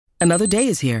Another day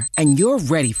is here, and you're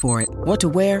ready for it. What to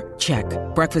wear? Check.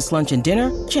 Breakfast, lunch, and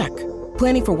dinner? Check.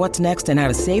 Planning for what's next and how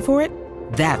to save for it?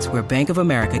 That's where Bank of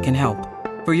America can help.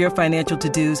 For your financial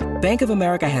to-dos, Bank of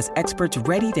America has experts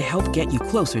ready to help get you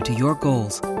closer to your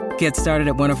goals. Get started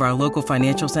at one of our local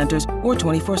financial centers or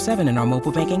 24/7 in our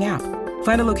mobile banking app.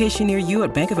 Find a location near you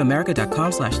at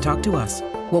bankofamerica.com/talktous.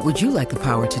 What would you like the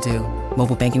power to do?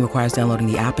 Mobile banking requires downloading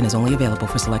the app and is only available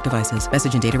for select devices.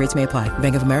 Message and data rates may apply.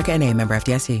 Bank of America N.A., member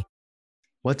FDIC.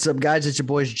 What's up, guys? It's your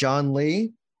boys, John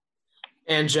Lee.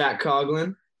 And Jack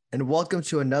Coughlin. And welcome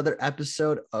to another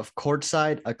episode of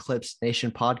Courtside Eclipse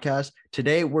Nation podcast.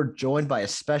 Today, we're joined by a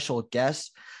special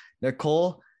guest,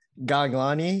 Nicole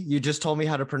Gaglani. You just told me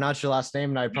how to pronounce your last name,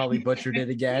 and I probably butchered it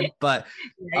again. But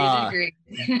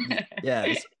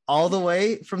yes, all the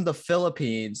way from the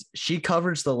Philippines. She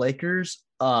covers the Lakers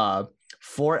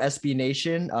for SB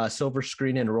Nation, Silver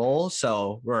Screen and Roll.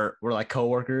 So we're like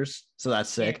coworkers. So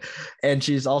that's sick. And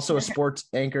she's also a sports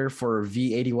anchor for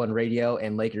V81 Radio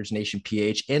and Lakers Nation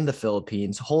PH in the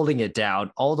Philippines, holding it down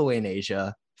all the way in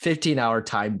Asia, 15-hour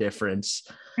time difference.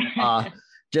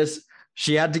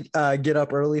 She had to get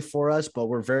up early for us, but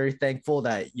we're very thankful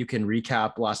that you can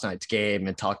recap last night's game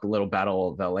and talk a little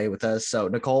Battle of LA with us. So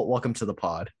Nicole, welcome to the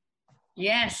pod.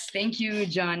 Yes, thank you,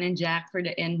 John and Jack, for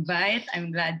the invite.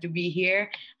 I'm glad to be here.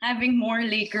 Having more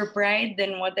Laker pride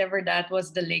than whatever that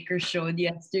was the Lakers showed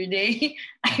yesterday.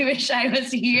 I wish I was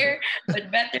here,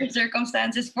 but better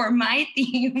circumstances for my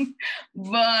team.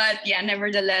 But yeah,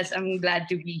 nevertheless, I'm glad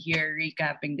to be here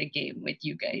recapping the game with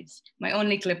you guys, my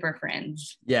only Clipper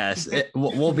friends. Yes,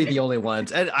 we'll be the only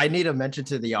ones. And I need to mention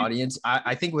to the audience,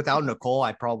 I think without Nicole,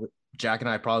 Jack and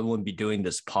I probably wouldn't be doing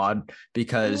this pod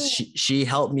because she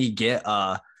helped me get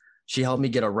a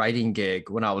writing gig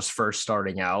when I was first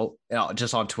starting out,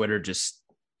 just on Twitter, just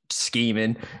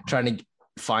scheming, trying to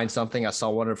find something. I saw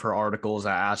one of her articles.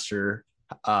 I asked her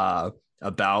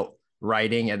about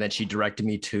writing, and then she directed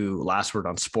me to Last Word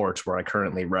on Sports, where I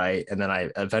currently write. And then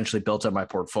I eventually built up my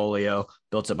portfolio,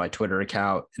 built up my Twitter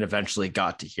account, and eventually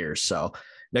got to here. So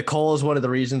Nicole is one of the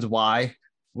reasons why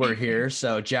we're here.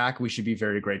 So Jack, we should be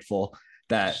very grateful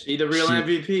that she's the real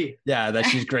MVP. Yeah, that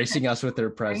she's gracing us with her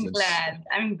presence.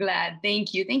 I'm glad.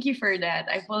 Thank you for that.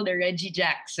 I pulled a Reggie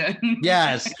Jackson.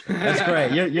 Yes, that's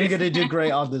great. You're gonna do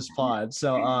great on this pod.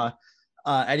 So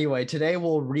anyway, today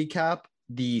we'll recap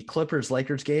the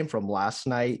Clippers-Lakers game from last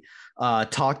night,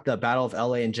 talk the Battle of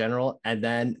LA in general, and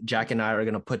then Jack and I are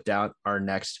gonna put down our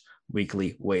next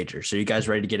weekly wager. So you guys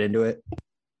ready to get into it?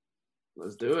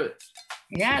 Let's do it.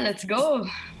 Yeah, let's go.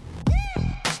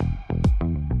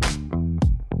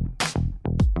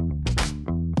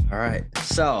 All right.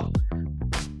 So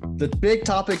the big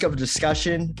topic of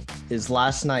discussion is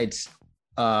last night's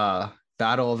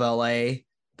Battle of LA.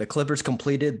 The Clippers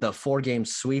completed the 4-game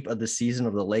sweep of the season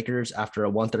of the Lakers after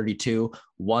a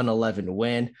 132-111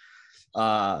 win.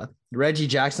 Reggie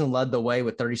Jackson led the way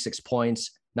with 36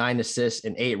 points, 9 assists,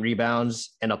 and 8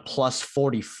 rebounds, and a plus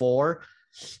 44.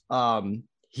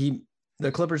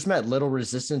 The Clippers met little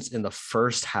resistance in the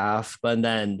first half, but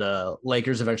then the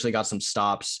Lakers eventually got some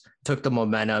stops, took the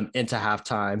momentum into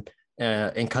halftime,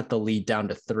 and cut the lead down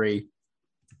to 3.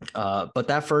 But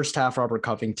that first half, Robert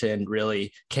Covington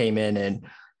really came in and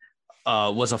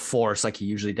was a force like he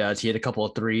usually does. He had a couple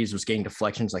of threes, was getting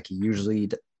deflections like he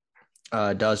usually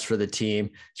does for the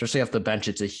team, especially off the bench.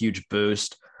 It's a huge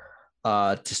boost.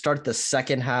 To start the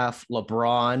second half,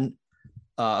 LeBron,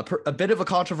 a bit of a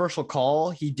controversial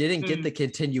call. He didn't get the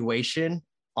continuation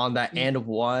on that and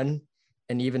one.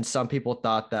 And even some people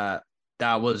thought that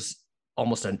was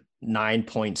almost a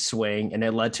 9-point swing, and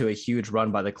it led to a huge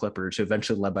run by the Clippers, who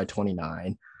eventually led by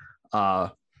 29.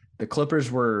 The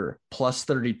Clippers were plus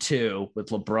 32 with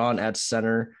LeBron at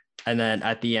center. And then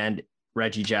at the end,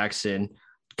 Reggie Jackson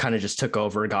kind of just took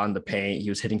over and got in the paint. He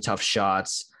was hitting tough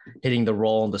shots, hitting the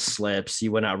roll and the slips. He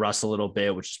went at Russ a little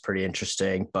bit, which is pretty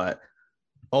interesting, but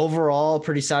overall,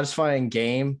 pretty satisfying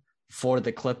game for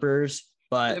the Clippers.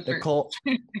 But Nicole,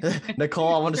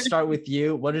 I want to start with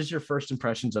you. What is your first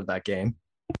impressions of that game?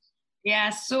 Yeah,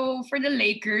 so for the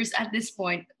Lakers, at this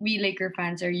point, we Laker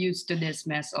fans are used to this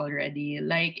mess already.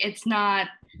 Like, it's not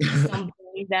something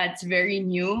that's very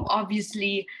new.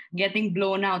 Obviously, getting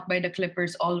blown out by the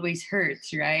Clippers always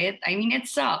hurts, right? I mean, it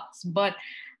sucks. But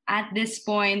at this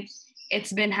point,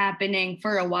 it's been happening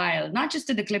for a while. Not just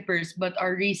to the Clippers, but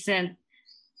our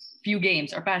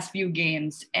past few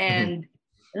games. And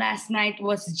last night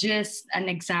was just an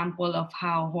example of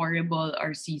how horrible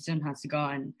our season has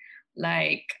gone.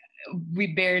 Like, we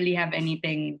barely have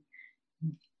anything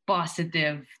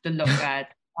positive to look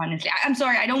at. honestly. I'm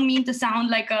sorry. I don't mean to sound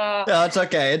like a. No, it's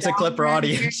okay. It's a Clipper Down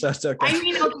audience, so it's okay. I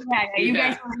mean, okay, you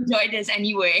Yeah. guys will enjoy this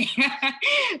anyway.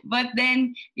 But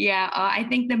then, I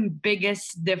think the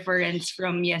biggest difference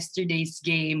from yesterday's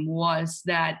game was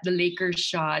that the Lakers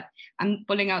shot. I'm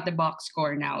pulling out the box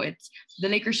score now. It's the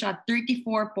Lakers shot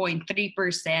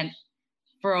 34.3%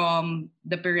 from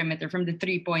the perimeter, from the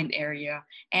 3-point area.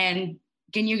 And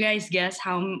can you guys guess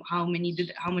how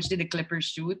much did the Clippers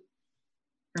shoot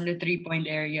from the 3-point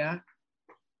area?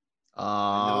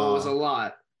 I know it was a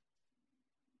lot.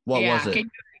 What was it?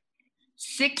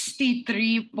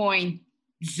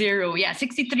 63.0. Yeah,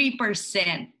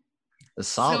 63%. It's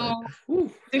solid. So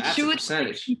to That's a shoot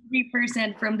percentage.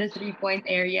 63% from the 3-point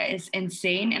area is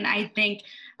insane. And I think,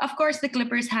 of course, the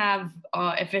Clippers have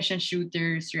efficient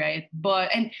shooters, right?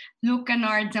 And Luke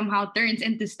Kennard somehow turns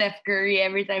into Steph Curry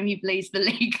every time he plays the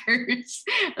Lakers.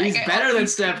 He's better than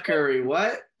Steph Curry.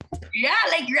 What? Yeah,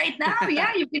 like right now,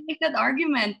 you can make that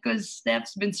argument because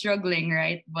Steph's been struggling,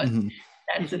 right? But Mhm.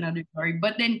 that's another story.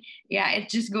 But then, it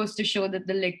just goes to show that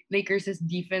the Lakers'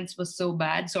 defense was so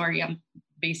bad. Sorry, I'm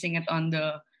basing it on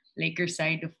the Lakers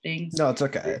side of things. No, it's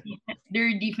okay.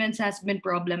 Their defense has been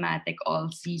problematic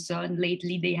all season.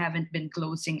 Lately, they haven't been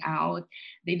closing out.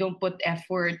 They don't put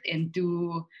effort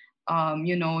into,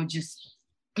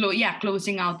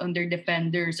 closing out on their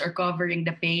defenders or covering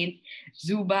the paint.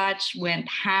 Zubac went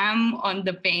ham on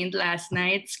the paint last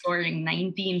night, scoring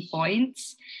 19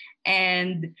 points.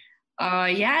 And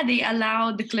they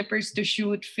allowed the Clippers to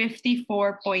shoot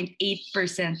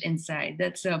 54.8% inside.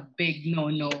 That's a big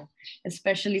no-no,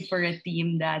 especially for a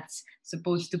team that's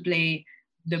supposed to be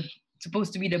the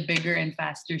bigger and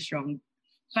faster team.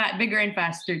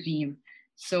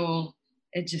 So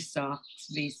it just sucks,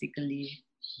 basically.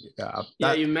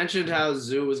 Yeah, you mentioned how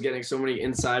Zoo was getting so many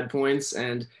inside points,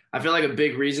 and I feel like a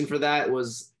big reason for that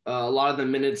was a lot of the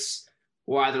minutes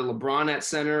were either LeBron at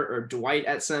center or Dwight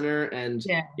at center, and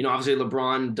obviously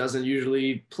LeBron doesn't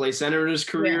usually play center in his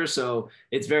career, so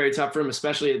it's very tough for him,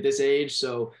 especially at this age.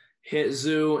 So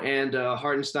Zoo and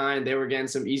Hartenstein, they were getting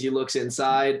some easy looks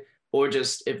inside, or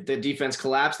just if the defense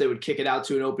collapsed, they would kick it out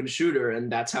to an open shooter,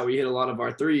 and that's how we hit a lot of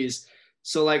our threes.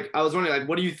 So, I was wondering,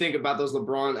 what do you think about those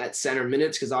LeBron at center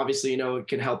minutes? Because obviously, it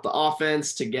can help the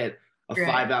offense to get a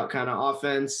 5-out kind of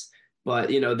offense. But,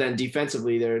 then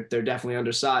defensively, they're definitely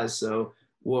undersized. So,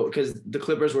 because the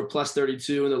Clippers were plus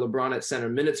 32 in the LeBron at center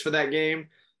minutes for that game.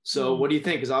 So, what do you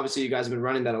think? Because obviously, you guys have been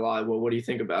running that a lot. Well, what do you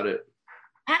think about it?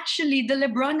 Actually, the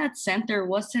LeBron at center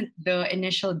wasn't the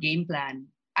initial game plan.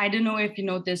 I don't know if you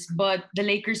noticed, but the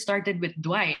Lakers started with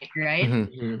Dwight, right?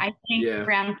 Mhm. I think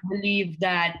Frank believed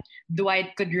that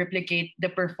Dwight could replicate the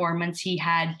performance he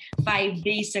had 5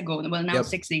 days ago. Well, now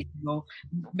 6 days ago,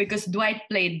 because Dwight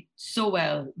played so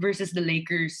well versus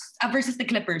the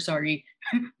Clippers. Sorry,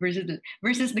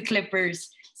 versus the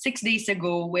Clippers 6 days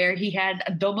ago, where he had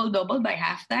a double-double by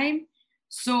halftime.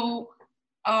 So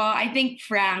I think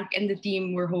Frank and the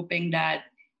team were hoping that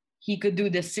he could do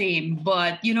the same.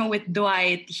 But, with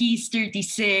Dwight, he's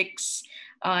 36.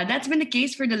 That's been the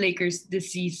case for the Lakers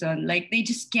this season. Like, they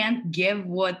just can't give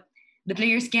the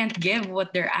players can't give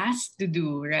what they're asked to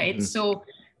do, right? Mhm. So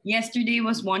yesterday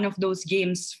was one of those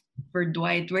games for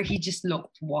Dwight where he just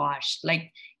looked washed.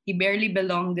 Like, he barely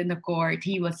belonged in the court.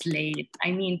 He was late. I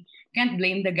mean, can't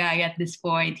blame the guy at this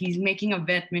point. He's making a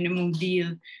vet minimum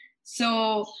deal.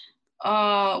 So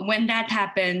when that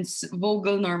happens,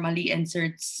 Vogel normally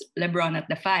inserts LeBron at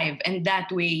the 5, and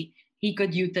that way he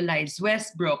could utilize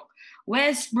Westbrook.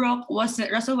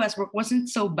 Russell Westbrook wasn't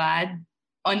so bad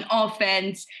on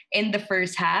offense in the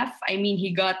first half. I mean,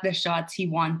 he got the shots he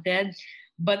wanted,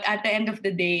 but at the end of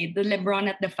the day, the LeBron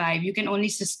at the 5, you can only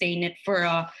sustain it for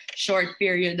a short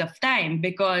period of time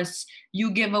because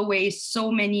you give away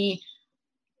so many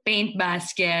paint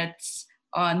baskets.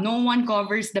 No one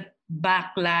covers the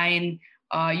back line.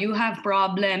 You have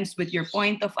problems with your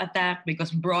point of attack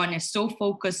because Braun is so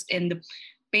focused in the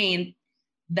paint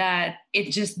that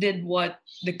it just did what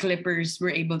the Clippers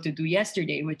were able to do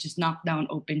yesterday, which is knock down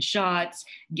open shots,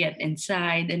 get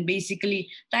inside, and basically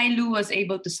Ty Lue was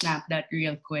able to snap that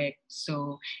real quick.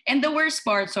 So, and the worst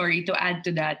part, to add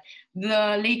to that,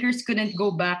 the Lakers couldn't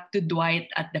go back to Dwight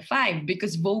at the 5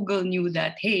 because Vogel knew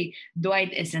that, hey,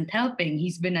 Dwight isn't helping.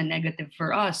 He's been a negative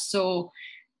for us. So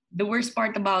the worst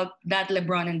part about that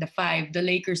LeBron in the 5, the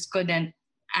Lakers couldn't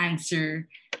answer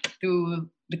to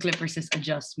the Clippers'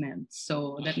 adjustments.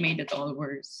 So that made it all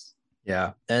worse.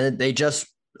 Yeah. And they just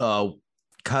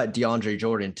cut DeAndre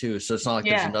Jordan too. So it's not like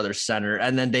there's another center.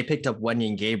 And then they picked up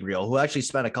Wenyen Gabriel, who actually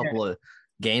spent a couple of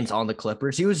games on the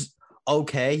Clippers. He was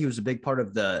okay. He was a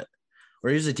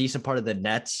decent part of the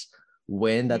Nets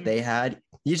win that they had.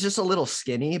 He's just a little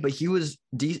skinny, but he was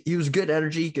good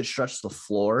energy. He could stretch the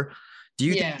floor. Do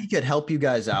you think he could help you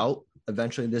guys out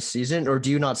eventually this season, or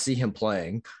do you not see him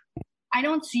playing? I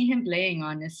don't see him playing,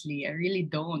 honestly. I really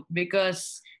don't,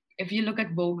 because if you look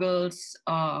at Vogel's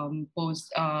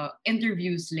post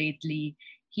interviews lately,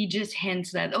 he just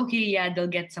hints that okay, yeah, they'll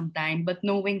get some time. But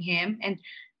knowing him, and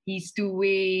he's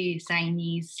two-way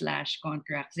signees /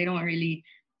 contracts, they don't really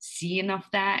see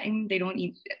enough time. They don't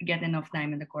get enough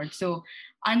time in the court. So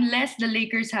unless the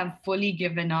Lakers have fully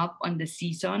given up on the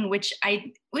season, which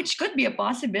could be a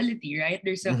possibility, right?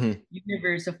 There's a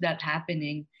universe of that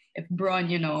happening. If Bron,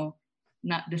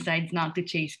 decides not to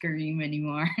chase Kareem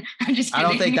anymore. I'm just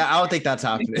kidding. I don't think that's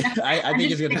happening. I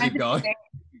think he's gonna keep going.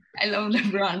 I love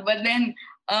LeBron, but then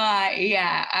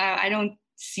I don't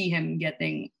see him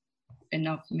getting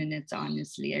enough minutes,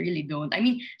 honestly. I really don't. I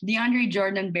mean, DeAndre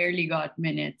Jordan barely got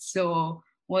minutes, so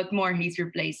what more? He's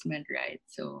replacement, right?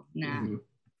 So nah.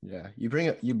 Yeah, you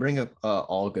bring up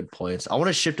all good points. I want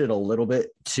to shift it a little bit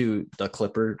to the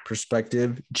Clipper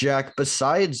perspective. Jack,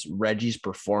 besides Reggie's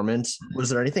performance, was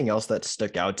there anything else that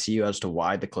stuck out to you as to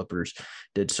why the Clippers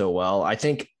did so well? I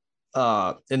think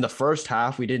in the first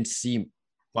half, we didn't see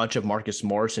much of Marcus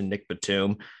Morris and Nick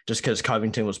Batum just because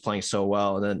Covington was playing so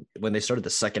well. And then when they started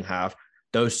the second half,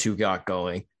 those two got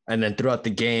going. And then throughout the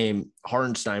game,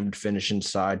 Hartenstein would finish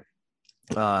inside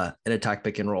and attack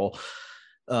pick and roll.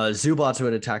 Zubac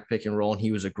would attack pick and roll, and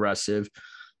he was aggressive.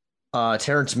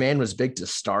 Terrence Mann was big to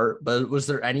start, but was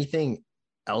there anything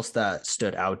else that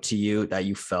stood out to you that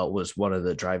you felt was one of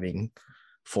the driving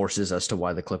forces as to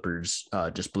why the Clippers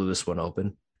just blew this one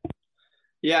open?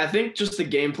 Yeah, I think just the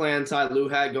game plan Ty Lue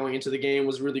had going into the game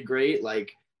was really great.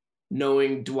 Like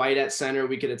knowing Dwight at center,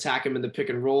 we could attack him in the pick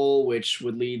and roll, which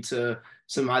would lead to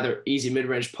some either easy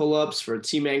mid-range pull-ups. For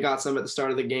T-Man got some at the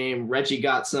start of the game. Reggie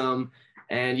got some.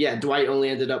 And yeah, Dwight only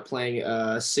ended up playing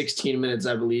 16 minutes,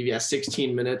 I believe. Yeah,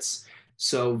 16 minutes.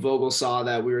 So Vogel saw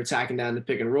that we were attacking down the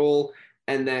pick and roll.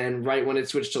 And then right when it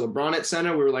switched to LeBron at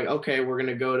center, we were like, okay, we're going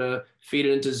to go to feed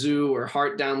it into Zoo or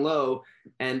Hart down low.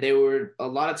 And they were a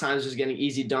lot of times just getting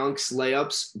easy dunks,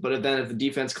 layups. But then if the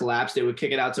defense collapsed, they would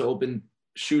kick it out to open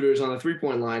shooters on the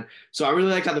three-point line. So I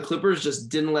really liked how the Clippers just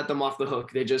didn't let them off the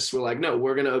hook. They just were like, no,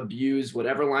 we're going to abuse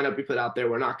whatever lineup we put out there.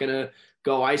 We're not going to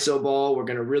go ISO ball. We're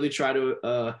going to really try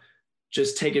to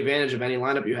just take advantage of any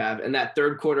lineup you have. And that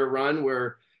third quarter run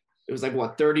where it was like,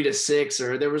 30-6,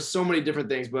 or there was so many different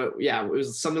things. But yeah, it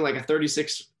was something like a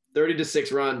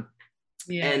 30-6 run.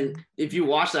 Yeah. And if you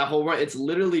watch that whole run, it's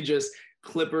literally just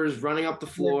Clippers running up the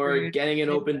floor, getting an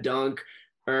open dunk,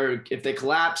 or if they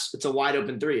collapse, it's a wide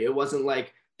open three. It wasn't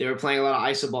like they were playing a lot of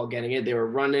iso ball getting it. They were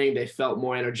running. They felt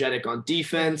more energetic on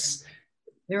defense.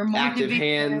 They were active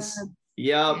hands.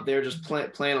 Yep. They're just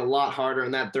playing a lot harder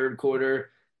in that third quarter.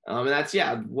 And that's,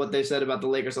 what they said about the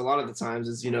Lakers a lot of the times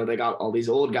is, they got all these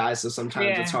old guys. So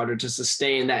sometimes it's harder to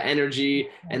sustain that energy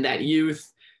and that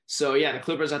youth. So yeah, the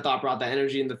Clippers, I thought, brought that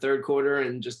energy in the third quarter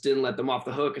and just didn't let them off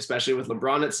the hook, especially with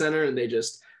LeBron at center. And they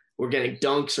just were getting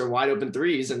dunks or wide open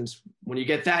threes. And when you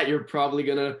get that, you're probably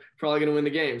gonna win the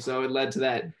game. So it led to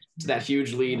that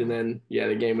huge lead. And then,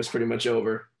 the game was pretty much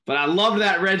over. But I loved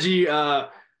that Reggie, I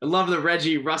love the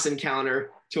Reggie Russ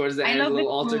encounter towards the end, a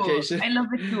little altercation. I love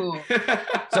it too.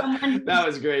 That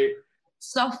was great.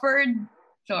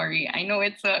 Sorry, I know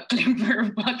it's a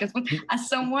Clipper podcast, but as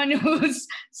someone who's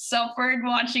suffered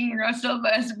watching Russell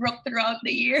Westbrook throughout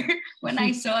the year, when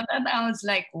I saw that, I was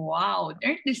like, wow,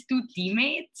 aren't these two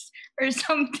teammates or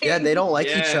something? Yeah, they don't like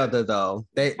each other, though.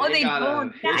 They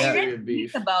don't. Yeah, I read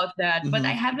beef about that, but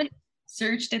I haven't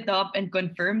searched it up and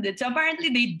confirmed it. So apparently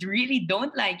they really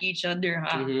don't like each other,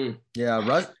 huh? Mm-hmm.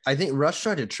 Yeah, I think Russ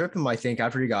tried to trip him,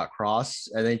 after he got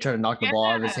crossed, and then he tried to knock the ball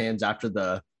out of his hands after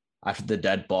the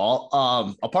dead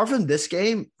ball. Apart from this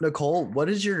game, Nicole, what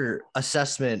is your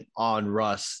assessment on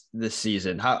Russ this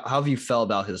season? How have you felt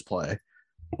about his play?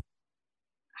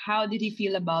 How did he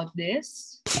feel about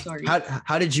this? Sorry.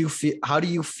 How did you feel? How do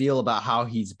you feel about how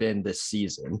he's been this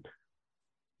season?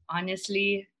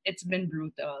 Honestly, it's been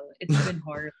brutal. It's been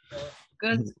horrible.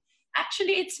 Because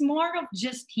actually, it's more of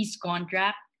just his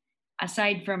contract,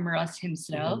 aside from Russ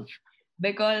himself.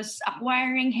 Because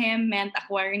acquiring him meant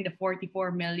acquiring the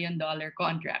 $44 million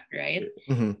contract, right?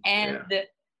 And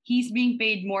he's being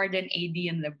paid more than AD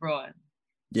and LeBron.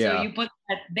 Yeah. So you put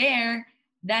that there,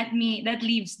 that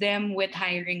leaves them with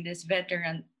hiring this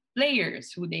veteran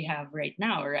players who they have right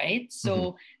now, right?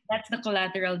 So that's the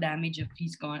collateral damage of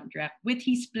his contract. With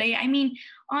his play, I mean,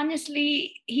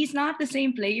 honestly, he's not the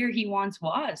same player he once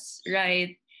was,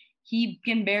 right? He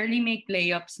can barely make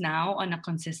layups now on a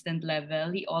consistent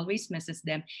level. He always misses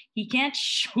them. He can't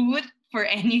shoot for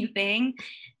anything.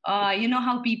 You know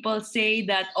how people say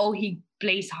that, oh, he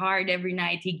plays hard every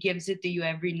night, he gives it to you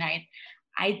every night.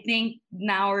 I think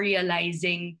now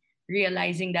realizing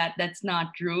that that's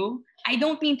not true. I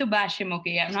don't mean to bash him,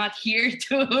 okay? I'm not here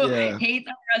to hate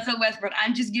on Russell Westbrook.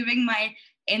 I'm just giving my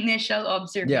initial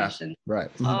observation. Yeah,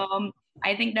 right.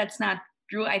 I think that's not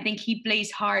true. I think he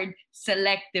plays hard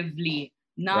selectively.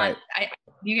 Not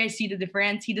you guys see the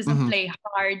difference? He doesn't play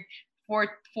hard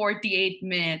for 48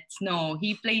 minutes. No,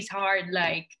 he plays hard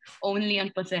like only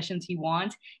on possessions he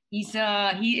wants. He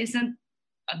isn't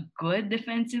a good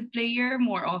defensive player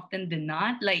more often than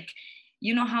not. Like,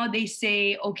 you know how they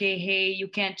say, okay, hey, you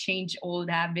can't change old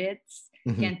habits.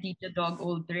 Can't teach a dog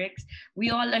old tricks.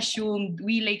 We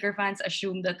Laker fans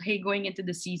assumed that, hey, going into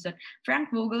the season, Frank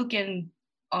Vogel can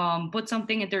put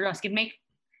something into Russ, can make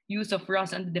use of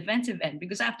Russ on the defensive end.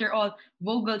 Because after all,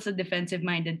 Vogel's a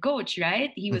defensive-minded coach,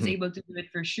 right? He was able to do it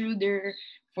for Schroeder,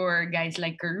 for guys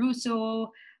like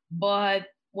Caruso. But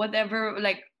whatever,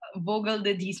 like, Vogel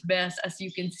did his best, as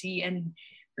you can see, and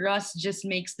Russ just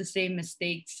makes the same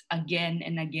mistakes again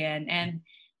and again. And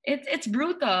it's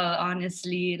brutal,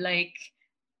 honestly. Like,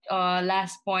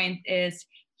 last point is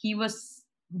he was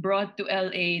brought to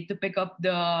LA to pick up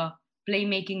the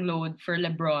playmaking load for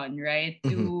LeBron, right?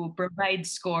 To provide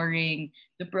scoring,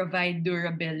 to provide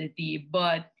durability,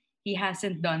 but he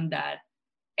hasn't done that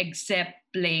except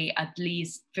play at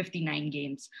least 59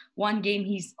 games.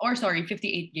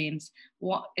 58 games.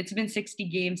 It's been 60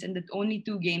 games, and the only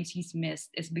 2 games he's missed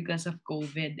is because of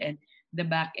COVID and the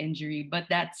back injury. But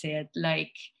that's it.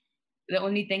 Like, the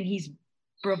only thing he's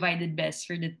provided best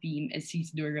for the team is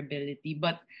his durability.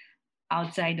 But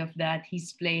outside of that,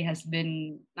 his play has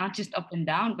been not just up and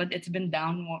down, but it's been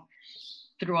down more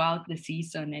throughout the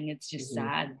season. And it's just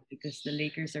sad because the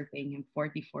Lakers are paying him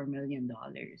 $44 million.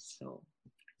 So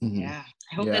yeah,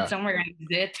 I hope that summarizes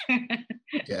it.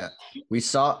 Yeah, we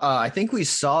saw, I think we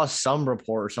saw some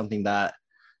report or something that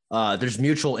there's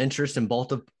mutual interest in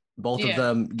both of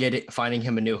them finding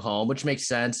him a new home, which makes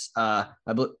sense. I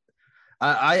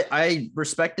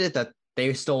respect it that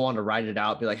they still want to ride it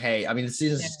out, be like, hey, I mean, the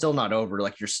season's still not over.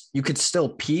 Like, you could still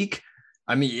peak.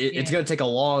 I mean, it's going to take a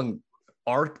long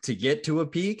arc to get to a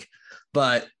peak,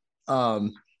 but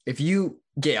if you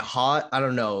get hot, I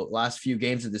don't know, last few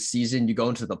games of the season, you go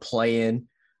into the play-in,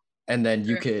 and then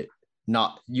you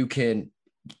can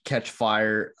catch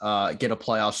fire, get a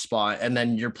playoff spot, and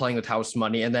then you're playing with house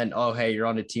money, and then, oh, hey, you're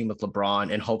on a team with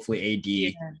LeBron, and hopefully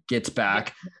AD gets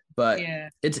back. But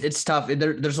it's tough.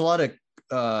 There's a lot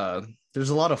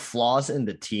of flaws in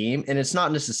the team, and it's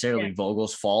not necessarily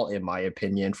Vogel's fault, in my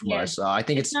opinion. From what I saw, I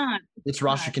think it's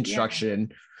roster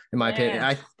construction, in my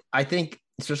opinion. I think,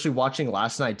 especially watching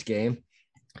last night's game,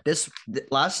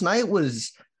 last night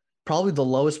was probably the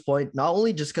lowest point, not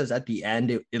only just because at the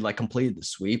end it like completed the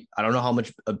sweep. I don't know how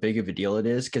much a big of a deal it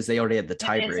is because they already had the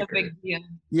tiebreaker. It's a big deal.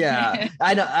 Yeah,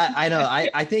 I know.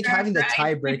 I think having the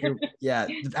tiebreaker,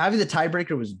 having the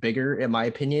tiebreaker was bigger, in my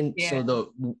opinion. Yeah. So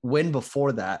the win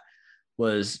before that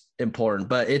was important,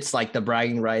 but it's like the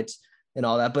bragging rights and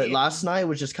all that. But last night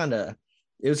was just kind of,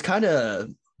 I don't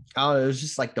know, it was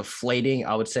just like deflating,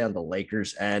 I would say, on the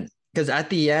Lakers end, because at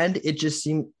the end it just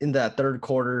seemed in that third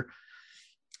quarter,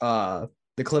 the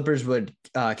Clippers would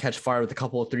catch fire with a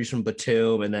couple of threes from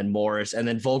Batum and then Morris, and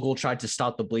then Vogel tried to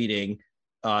stop the bleeding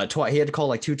twice. He had to call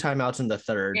like 2 timeouts in the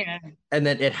third, and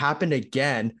then it happened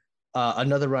again.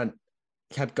 Another run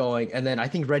kept going, and then I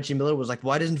think Reggie Miller was like,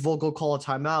 why doesn't Vogel call a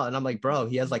timeout? And I'm like, bro,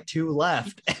 he has like 2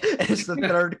 left. It's the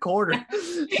third quarter.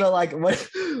 So like,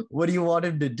 what do you want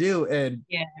him to do? And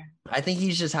I think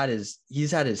he's had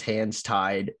his hands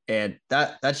tied, and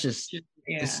that's just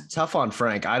it's tough on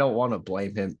Frank. I don't want to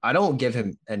blame him. I don't give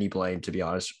him any blame, to be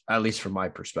honest, at least from my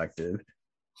perspective.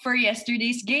 For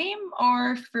yesterday's game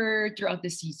or for throughout the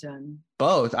season?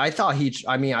 Both. I thought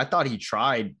he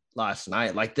tried last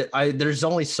night. Like, there's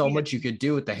only so much you could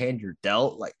do with the hand you're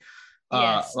dealt. Like,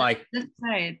 that's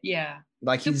right. Yeah.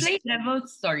 Like, to play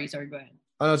levels. Sorry, go ahead.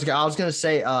 I was gonna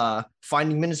say,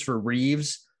 finding minutes for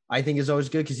Reeves, I think, is always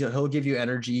good because he'll give you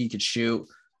energy. He could shoot.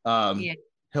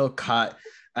 He'll cut,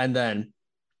 and then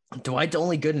Dwight's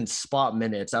only good in spot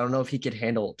minutes. I don't know if he could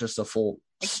handle just a full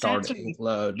starting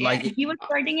load. Yeah, like, he was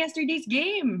starting yesterday's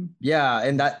game. Yeah,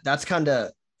 and it's kind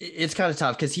of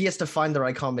tough because he has to find the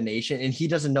right combination, and he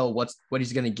doesn't know what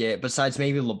he's gonna get besides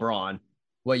maybe LeBron,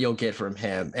 what you'll get from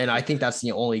him. And I think that's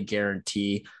the only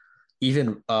guarantee.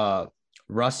 Even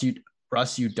Russ,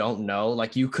 you don't know.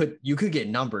 Like, you could get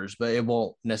numbers, but it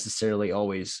won't necessarily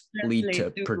always lead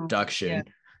to production. Yeah.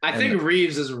 I think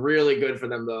Reeves is really good for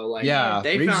them, though. Like,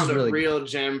 they Reeves found a real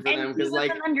gem for them because,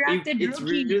 like, it's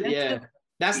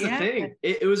That's the thing.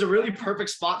 It was a really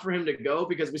perfect spot for him to go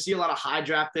because we see a lot of high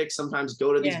draft picks sometimes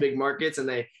go to these big markets and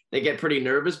they get pretty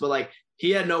nervous, but like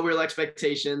he had no real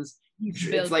expectations.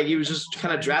 It's like he was just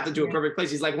kind of drafted to a perfect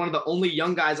place. He's like one of the only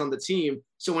young guys on the team.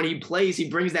 So when he plays, he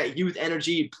brings that youth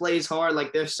energy. He plays hard.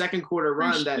 Like their second quarter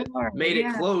run that made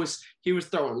it close. He was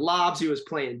throwing lobs. He was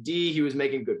playing D. He was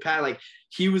making good pass. Like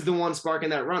he was the one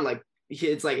sparking that run. Like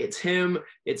it's him,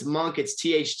 it's Monk, it's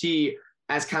THT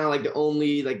as kind of like the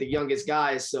only, like the youngest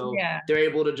guys. So they're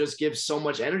able to just give so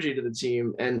much energy to the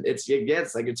team. And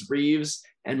it's Reeves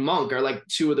and Monk are like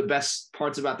two of the best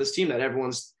parts about this team that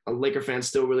everyone's Laker fans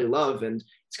still really love. And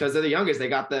it's because they're the youngest. They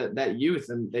got that youth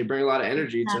and they bring a lot of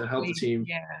energy to help the team.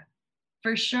 Yeah,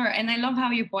 for sure. And I love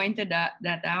how you pointed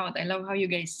that out. I love how you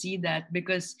guys see that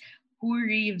because who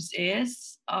Reeves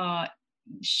is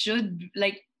should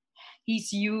like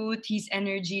his youth, his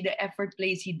energy, the effort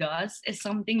plays he does is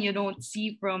something you don't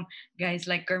see from guys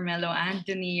like Carmelo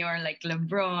Anthony or like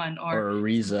LeBron or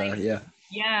Ariza. Like,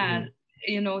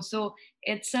 you know, so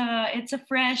it's a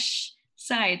fresh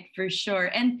sight for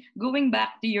sure. And going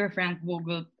back to your Frank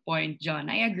Vogel point, John,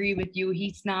 I agree with you.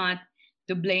 He's not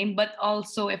to blame, but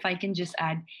also if I can just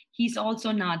add, he's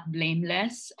also not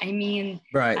blameless. I mean,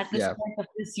 at the start of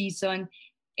the season,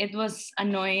 it was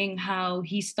annoying how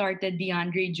he started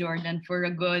DeAndre Jordan for a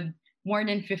good more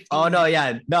than 50. Oh no,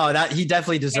 that he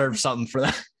definitely deserves something for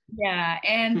that. Yeah,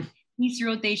 and his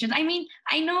rotations. I mean,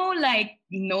 I know like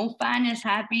no fan is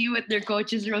happy with their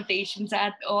coaches' rotations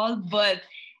at all, but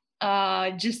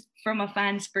just from a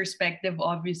fan's perspective,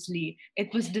 obviously,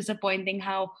 it was disappointing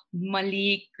how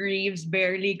Malik Reeves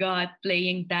barely got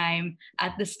playing time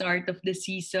at the start of the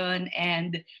season.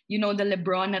 And, you know, the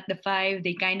LeBron at the 5,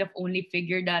 they kind of only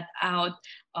figured that out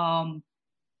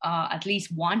at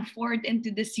least 1/4 into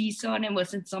the season. It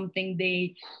wasn't something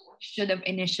they should have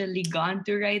initially gone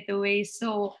to right away.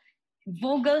 So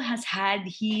Vogel has had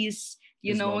his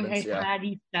had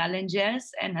his challenges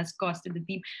and has costed the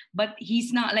team, but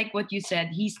he's not like what you said.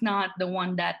 He's not the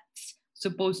one that's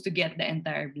supposed to get the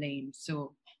entire blame.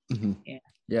 So,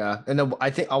 yeah. And then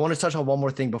I think I want to touch on one more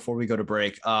thing before we go to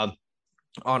break. On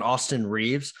Austin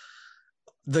Reeves,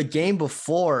 the game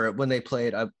before when they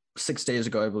played 6 days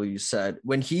ago, I believe you said,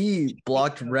 when he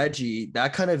blocked Reggie,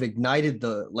 that kind of ignited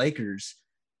the Lakers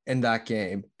in that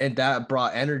game, and that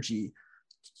brought energy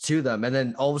to them. And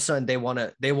then all of a sudden they want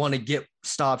to get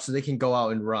stops so they can go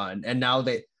out and run. And now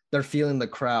they're feeling the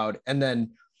crowd. And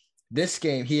then this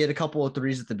game, he had a couple of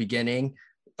threes at the beginning.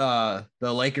 The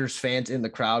Lakers fans in the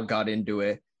crowd got into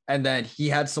it. And then he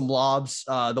had some lobs.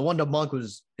 The one to Monk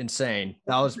was insane.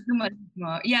 That was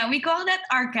we call that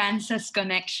Arkansas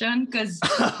connection because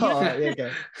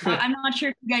I'm not sure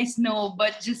if you guys know,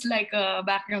 but just like a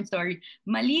background story,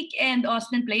 Malik and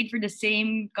Austin played for the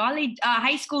same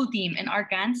high school team in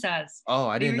Arkansas. Oh,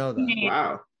 I didn't know that.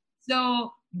 Wow.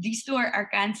 So these two are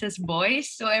Arkansas boys.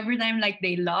 So every time like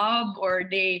they lob or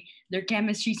their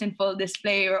chemistry's in full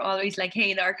display, or always like,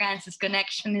 hey, the Arkansas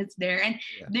connection is there. And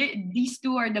these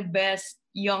two are the best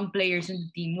young players in the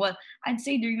team. Well, I'd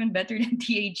say they're even better than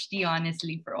THT,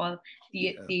 honestly, for all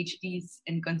THT's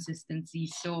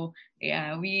inconsistencies. So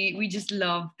yeah, we just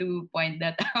love to point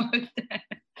that out.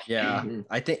 Yeah,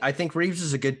 I think Reeves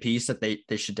is a good piece that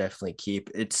they should definitely keep.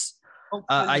 It's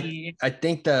I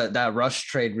think that Rush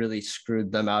trade really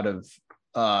screwed them out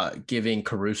of giving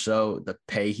Caruso the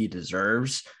pay he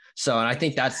deserves. So, and I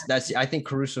think I think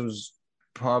Caruso's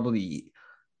probably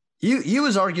he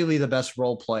was arguably the best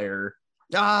role player.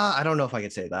 I don't know if I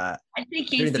could say that. I think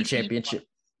during the championship.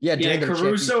 Yeah,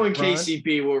 Caruso and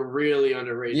KCP were really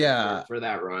underrated for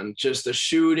that run. Just the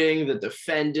shooting, the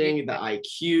defending, the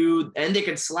IQ, and they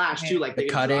could slash too. Like the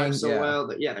cutting so well.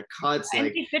 The cuts.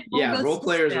 Like role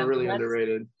players are really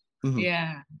underrated. Mm-hmm.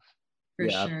 Yeah, for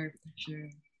sure.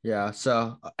 Yeah.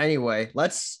 So anyway,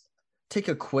 let's take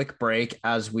a quick break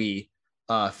as we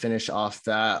finish off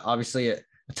that. Obviously,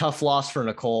 a tough loss for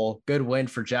Nicole. Good win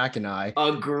for Jack and I.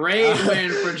 A great win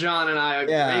for John and I.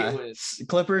 Great win.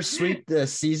 Clippers sweep the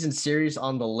season series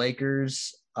on the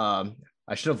Lakers. I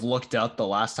should have looked up the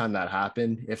last time that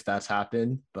happened, if that's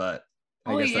happened, but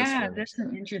I guess that's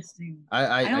interesting.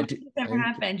 I don't think it's ever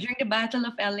happened during the Battle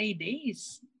of LA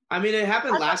days. I mean, it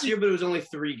happened last year, but it was only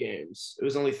 3 games. It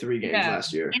was only 3 games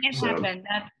last year. And it happened.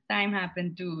 That time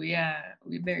happened too. Yeah,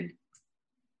 we barely.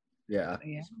 Yeah.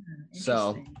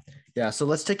 So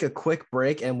let's take a quick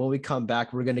break, and when we come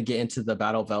back, we're going to get into the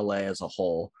Battle of LA as a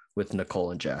whole with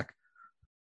Nicole and Jack.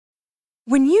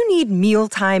 When you need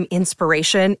mealtime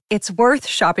inspiration, it's worth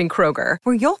shopping Kroger,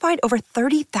 where you'll find over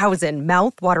 30,000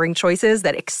 mouth-watering choices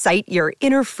that excite your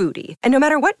inner foodie. And no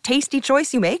matter what tasty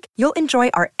choice you make, you'll enjoy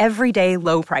our everyday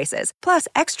low prices, plus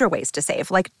extra ways to save,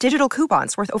 like digital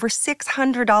coupons worth over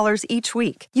 $600 each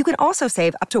week. You can also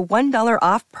save up to $1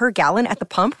 off per gallon at the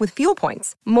pump with fuel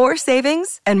points. More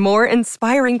savings and more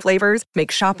inspiring flavors make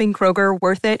shopping Kroger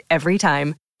worth it every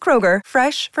time. Kroger,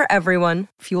 fresh for everyone.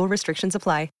 Fuel restrictions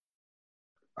apply.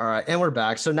 All right, and we're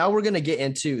back. So now we're going to get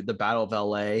into the Battle of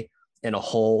LA in a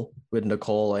whole with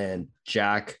Nicole and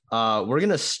Jack. We're going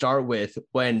to start with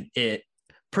when it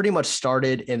pretty much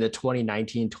started in the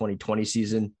 2019-2020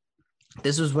 season.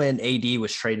 This was when AD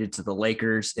was traded to the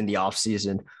Lakers in the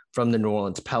offseason from the New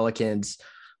Orleans Pelicans,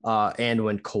 and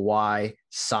when Kawhi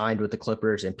signed with the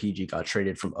Clippers and PG got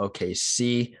traded from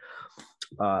OKC.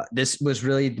 This was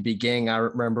really the beginning. I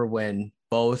remember when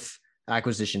both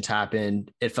acquisitions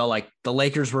happened. It felt like the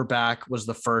Lakers were back was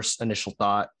the first initial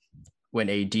thought when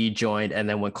AD joined. And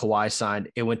then when Kawhi signed,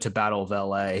 it went to Battle of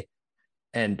LA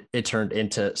and it turned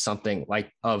into something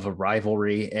like of a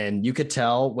rivalry. And you could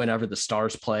tell whenever the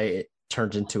stars play, it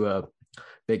turns into a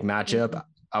big matchup.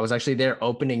 I was actually there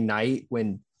opening night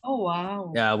when,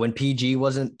 when PG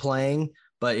wasn't playing,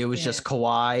 but it was just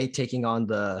Kawhi taking on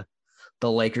the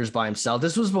Lakers by himself.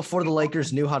 This was before the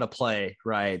Lakers knew how to play,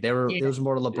 right? It was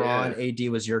more LeBron,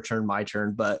 AD was your turn, my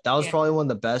turn, but that was probably one of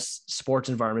the best sports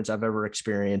environments I've ever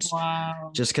experienced. Wow.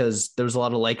 Just because there was a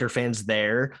lot of Laker fans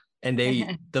there, and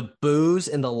the boos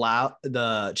and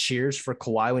the cheers for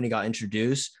Kawhi when he got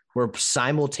introduced were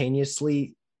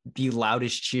simultaneously the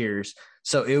loudest cheers.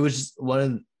 So it was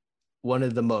one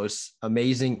of the most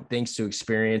amazing things to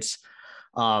experience.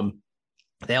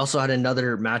 They also had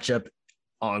another matchup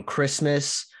on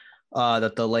Christmas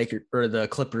that the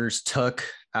Clippers took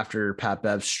after Pat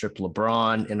Bev stripped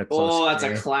LeBron in a close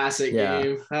game. A classic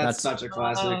game. That's such a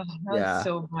classic. That's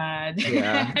so bad.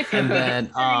 Yeah. And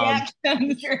then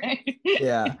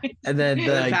and then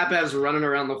Pat Bev's running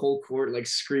around the whole court like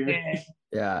screaming.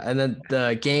 Yeah. And then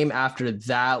the game after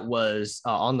that was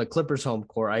on the Clippers home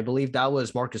court. I believe that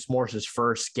was Marcus Morris's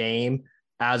first game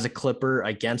as a Clipper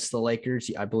against the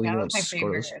Lakers. I believe that was my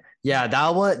favorite. Yeah,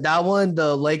 that one,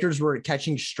 the Lakers were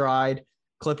catching stride.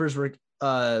 Clippers were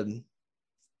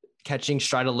catching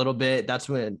stride a little bit. That's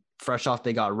when fresh off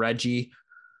they got Reggie,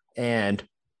 and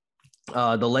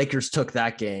the Lakers took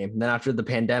that game. Then after the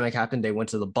pandemic happened, they went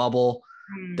to the bubble.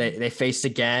 They faced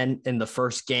again in the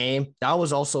first game. That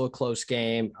was also a close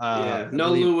game.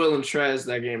 Lou, Will, and Trez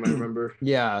that game, I remember.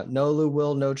 No Lou,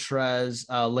 Will, no Trez.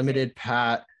 Limited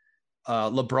Pat.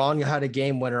 LeBron had a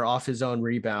game winner off his own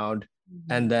rebound.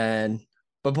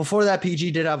 But before that,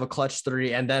 PG did have a clutch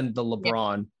three, and then the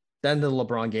LeBron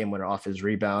game winner off his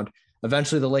rebound.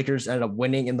 Eventually the Lakers ended up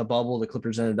winning in the bubble. The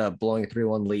Clippers ended up blowing a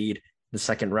 3-1 lead the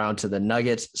second round to the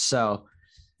Nuggets. So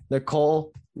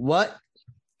Nicole, what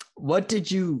did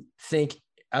you think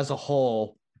as a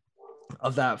whole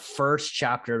of that first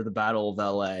chapter of the Battle of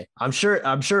LA? I'm sure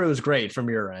it was great from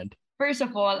your end. First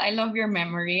of all, I love your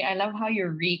memory. I love how you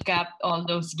recapped all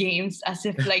those games as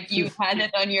if like you had it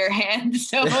on your hand.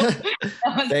 So that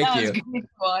was great to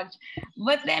watch.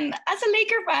 But then as a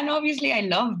Laker fan, obviously I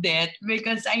loved it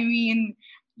because I mean,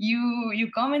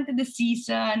 you come into the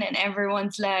season and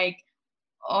everyone's like,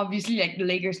 obviously like the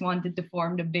Lakers wanted to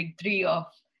form the big three of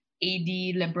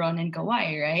AD, LeBron, and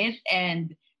Kawhi, right?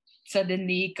 And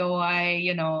suddenly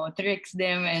Kawhi, tricks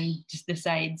them and just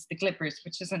decides the Clippers,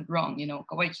 which isn't wrong.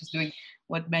 Kawhi's just doing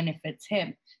what benefits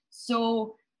him.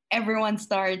 So everyone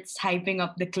starts hyping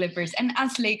up the Clippers. And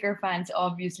as Laker fans,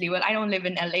 obviously, well, I don't live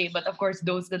in LA, but of course,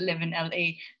 those that live in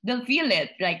LA, they'll feel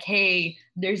it. Like, hey,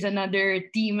 there's another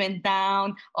team in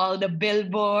town, all the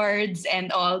billboards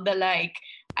and all the like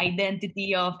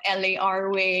identity of LA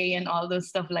our way and all those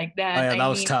stuff like that. Oh, yeah, that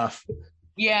was tough.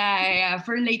 Yeah.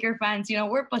 For Laker fans,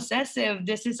 we're possessive.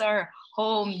 This is our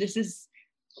home. This is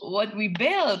what we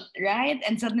built, right?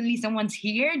 And suddenly someone's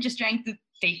here just trying to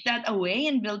take that away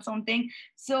and build something.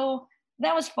 So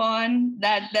that was fun.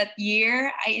 That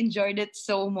year, I enjoyed it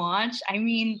so much. I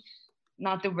mean,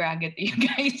 not to brag at you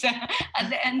guys. At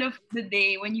the end of the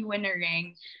day, when you win a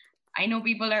ring, I know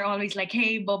people are always like,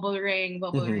 hey, bubble ring,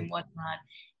 whatnot.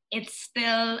 It's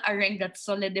still a ring that's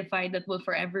solidified, that will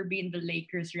forever be in the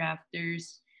Lakers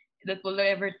rafters, that will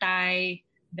ever tie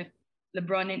the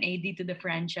LeBron and AD to the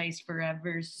franchise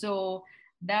forever. So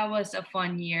that was a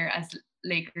fun year as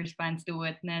Lakers fans to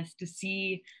witness, to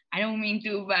see. I don't mean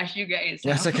to bash you guys.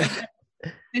 That's okay.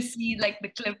 To see like the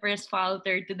Clippers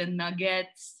falter to the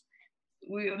Nuggets.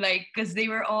 Because they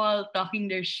were all talking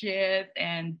their shit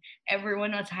and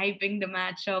everyone was hyping the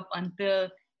matchup until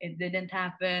it didn't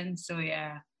happen. So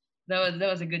yeah, that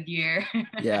was a good year.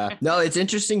 Yeah. No, it's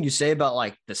interesting you say about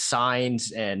like the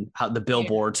signs and how the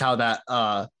billboards, how that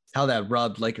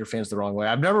rubbed Laker fans the wrong way.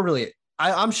 I've never really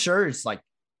I'm sure it's like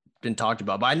been talked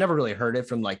about, but I never really heard it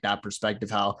from like that perspective,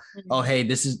 how, oh, hey,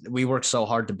 we worked so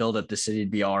hard to build up the city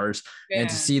to be ours. And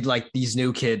to see like these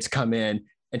new kids come in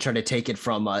and try to take it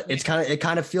from it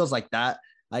kind of feels like that,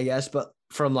 I guess. But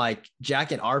from like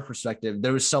Jack and our perspective,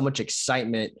 there was so much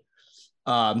excitement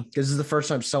because this is the first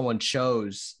time someone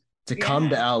chose to come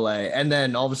to LA. And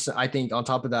then all of a sudden, I think on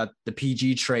top of that, the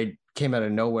PG trade came out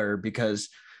of nowhere because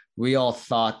we all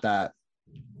thought that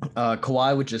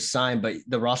Kawhi would just sign, but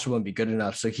the roster wouldn't be good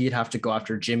enough. So he'd have to go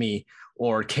after Jimmy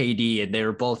or KD, and they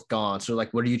were both gone. So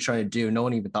like, what are you trying to do? No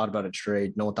one even thought about a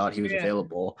trade. No one thought he was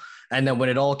available. And then when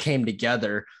it all came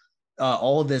together,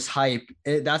 all of this hype,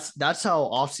 that's how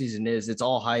offseason is. It's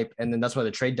all hype. And then that's why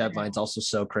the trade deadline is also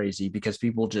so crazy, because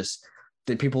people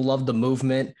love the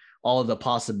movement, all of the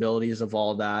possibilities of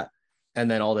all that, and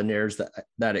then all the narratives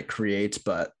that it creates.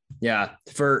 But yeah,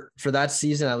 for that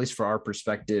season, at least for our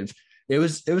perspective, it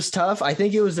was tough. I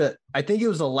think it was a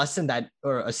lesson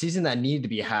or a season that needed to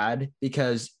be had,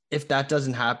 because if that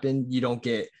doesn't happen, you don't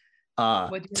get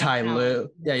Ty Lue.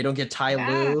 Yeah, you don't get Ty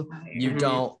Lue. You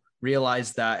don't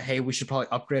realize that, hey, we should probably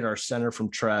upgrade our center from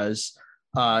Trez,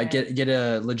 get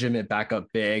a legitimate backup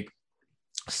big,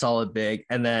 solid big.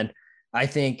 And then I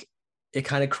think you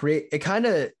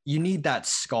need that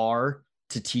scar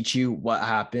to teach you what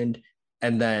happened.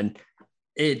 And then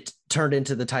it turned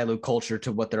into the Ty Lue culture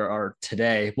to what there are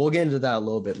today. We'll get into that a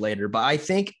little bit later, but I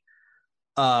think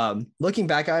looking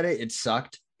back at it, it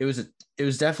sucked. It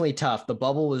was definitely tough. The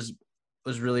bubble was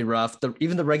really rough.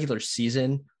 Even the regular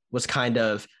season was kind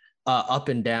of up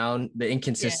and down. The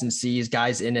inconsistencies,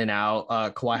 guys in and out.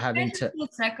 Kawhi having to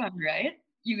second, right?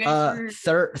 You guys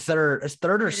were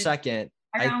third or second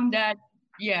around that.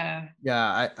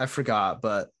 I forgot,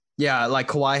 but yeah, like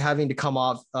Kawhi having to come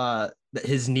off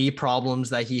his knee problems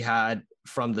that he had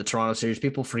from the Toronto series.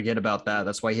 People forget about that.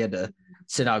 That's why he had to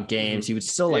sit out games. He was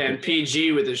still and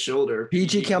PG with his shoulder.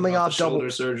 PG coming off shoulder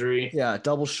surgery. Yeah,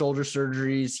 double shoulder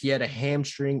surgeries. He had a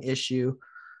hamstring issue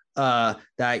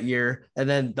that year. And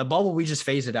then the bubble, we just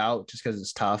phase it out just because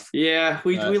it's tough. Yeah,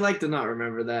 we like to not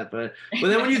remember that. But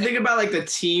then when you think about like the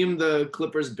team the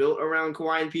Clippers built around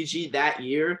Kawhi and PG that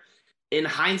year, in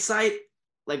hindsight,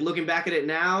 like looking back at it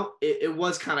now, it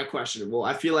was kind of questionable.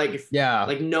 I feel like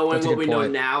like knowing what we know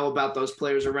now about those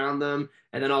players around them,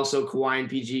 and then also Kawhi and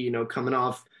PG, coming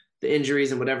off the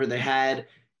injuries and whatever they had,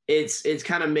 it's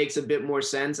kind of makes a bit more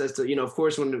sense as to, of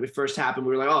course, when it first happened,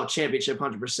 we were like, oh, championship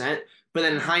 100%. But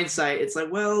then in hindsight, it's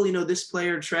like, well, this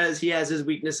player, Trez, he has his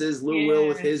weaknesses, Lou Will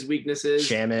with his weaknesses.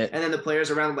 Shamit. And then the players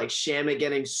around like Shamit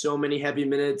getting so many heavy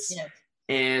minutes. Yes.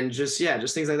 And just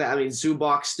things like that. I mean,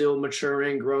 Zubac still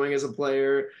maturing, growing as a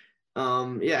player.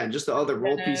 Just the other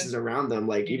role pieces around them,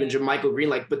 like even JaMychal Green,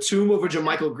 like Batum over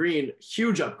JaMychal Green,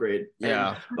 huge upgrade.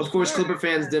 Yeah. And of course, Clipper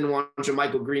fans didn't want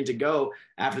JaMychal Green to go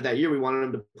after that year. We wanted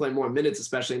him to play more minutes,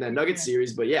 especially in that Nuggets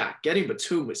series. But yeah, getting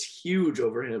Batum was huge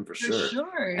over him for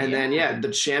sure. And then the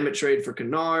Shamit trade for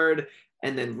Kennard.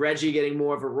 And then Reggie getting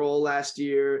more of a role last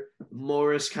year,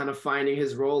 Morris kind of finding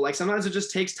his role. Like sometimes it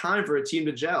just takes time for a team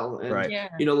to gel. And,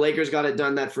 Lakers got it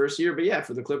done that first year. But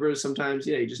for the Clippers, sometimes,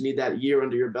 you just need that year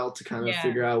under your belt to kind of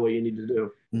figure out what you need to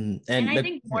do. And I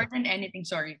think more than anything,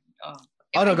 sorry.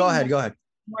 Go ahead.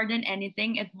 More than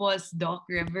anything, it was Doc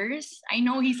Rivers. I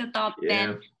know he's a top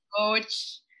 10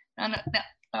 coach,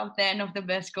 top 10 of the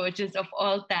best coaches of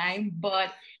all time,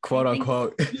 but quote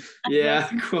unquote.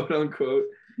 Quote unquote.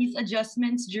 His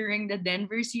adjustments during the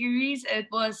Denver series,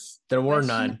 there were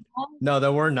none. No,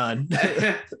 there were none.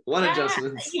 One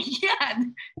adjustments. Yeah,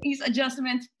 these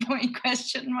adjustments point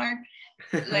question mark.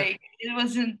 Like it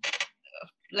wasn't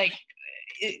like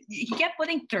he kept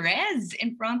putting Trez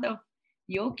in front of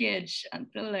Jokic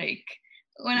until like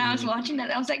when I was watching that,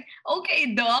 I was like,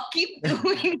 okay, Doc, keep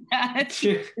doing that.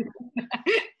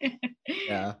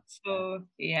 So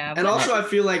and also I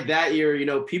feel like that year,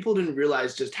 people didn't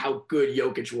realize just how good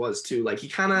Jokic was too. Like he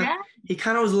kind of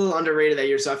was a little underrated that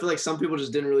year. So I feel like some people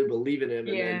just didn't really believe in him.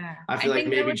 And then I feel like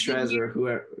maybe Trez or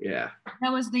whoever. Yeah.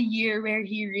 That was the year where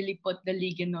he really put the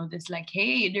league in notice. Like,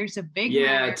 hey, there's a big man.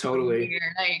 Yeah, totally.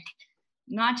 Here. Like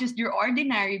not just your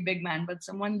ordinary big man, but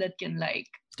someone that can like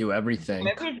do everything.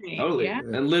 Totally. Yeah.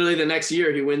 And literally the next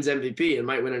year he wins MVP and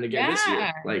might win it again this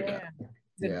year. Like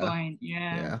good point.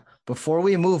 Yeah. Before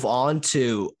we move on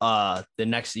to the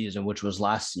next season, which was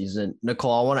last season,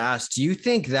 Nicole, I want to ask, do you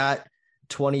think that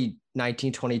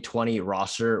 2019-2020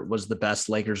 roster was the best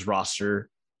Lakers roster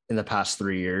in the past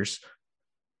 3 years?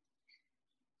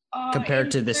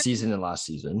 compared to this season and last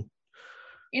season?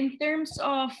 In terms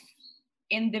of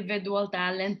individual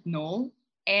talent, no.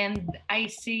 And I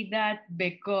say that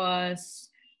because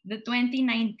the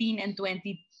 2019 and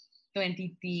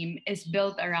 2020 team is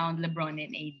built around LeBron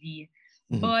and AD.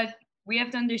 Mhm. But we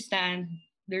have to understand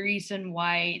the reason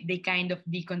why they kind of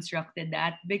deconstructed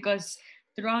that, because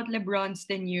throughout LeBron's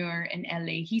tenure in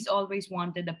LA, he's always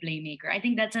wanted a playmaker. I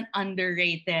think that's an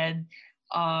underrated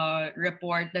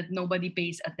report that nobody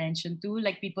pays attention to.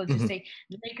 Like, people just Mhm. say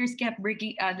the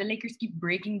Lakers keep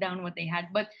breaking down what they had,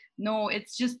 but no,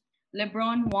 it's just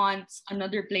LeBron wants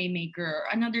another playmaker,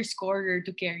 another scorer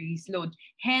to carry his load.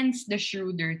 Hence the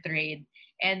Schroeder trade.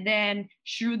 And then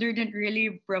Schroeder didn't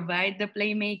really provide the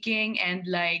playmaking, and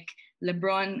like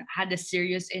LeBron had a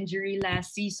serious injury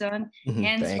last season. Mhm.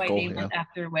 Hence The why ankle, they yeah. went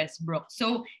after Westbrook.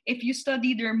 So if you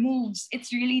study their moves,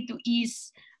 it's really to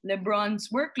ease LeBron's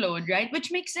workload, right?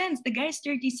 Which makes sense. The guy's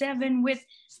 37 with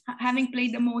having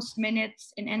played the most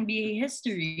minutes in NBA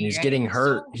history. He's right? getting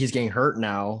hurt. So, He's getting hurt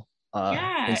now.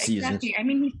 yeah, In seasons. exactly. I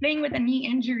mean, he's playing with a knee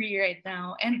injury right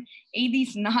now, and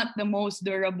AD's not the most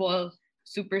durable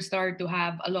superstar to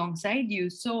have alongside you.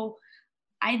 So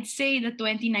I'd say the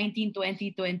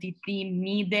 2019-2020 team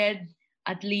needed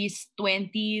at least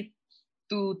 20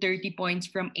 to 30 points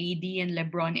from AD and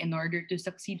LeBron in order to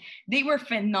succeed. They were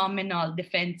phenomenal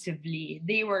defensively.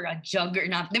 They were a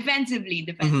juggernaut defensively.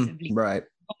 Mhm. Right.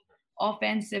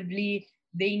 Offensively,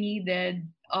 they needed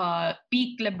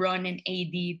peak LeBron and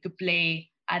AD to play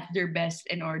at their best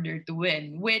in order to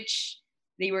win, which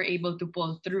they were able to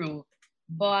pull through.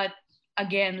 But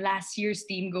again,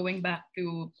 going back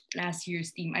to last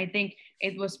year's team, I think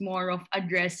it was more of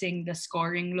addressing the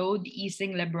scoring load,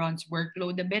 easing LeBron's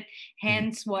workload a bit.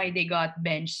 Hence why they got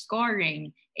bench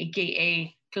scoring,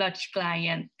 aka clutch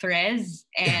client Trez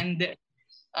and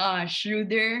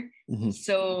Schroeder. Mhm.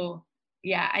 So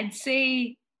yeah, I'd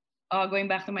say going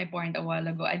back to my point a while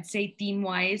ago, I'd say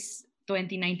team-wise,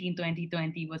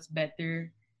 2019-2020 was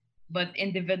better. But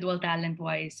individual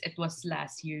talent-wise, it was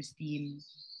last year's team.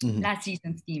 Mhm. Last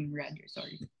season's team, rather.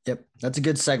 Sorry. Yep, that's a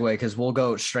good segue because we'll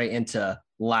go straight into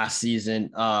last season.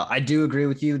 I do agree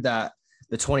with you that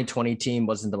the 2020 team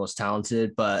wasn't the most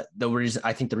talented, but the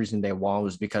reason they won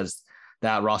was because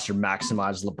that roster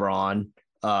maximized LeBron.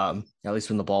 At least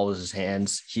when the ball was in his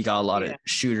hands, he got a lot of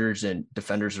shooters and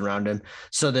defenders around him.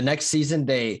 So the next season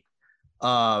they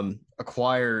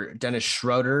acquire Dennis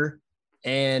Schroeder,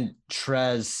 and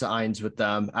Trez signs with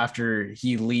them after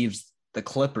he leaves the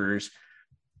Clippers,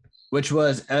 which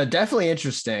was definitely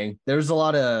interesting. There was a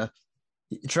lot of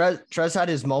Trez had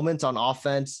his moments on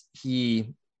offense.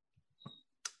 He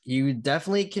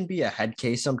definitely can be a head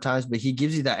case sometimes, but he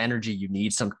gives you that energy you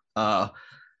need.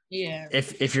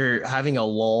 If you're having a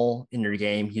lull in your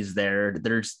game, he's there.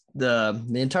 There's the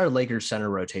entire Lakers center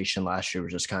rotation last year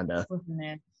was just kind of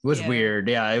weird.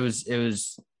 Yeah, it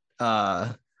was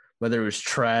whether it was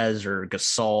Trez or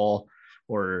Gasol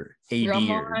or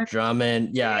AD or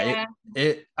Drummond.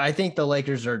 I think the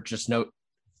Lakers are just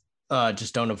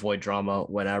don't avoid drama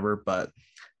whenever. But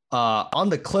on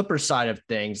the Clippers side of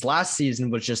things, last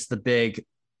season was just the big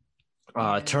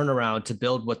turnaround to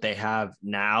build what they have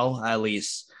now, at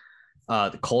least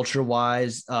the culture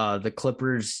wise. The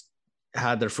Clippers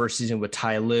had their first season with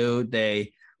Ty Lue.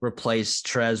 They replaced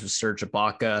Trez with Serge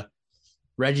Ibaka.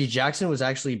 Reggie Jackson was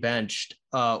actually benched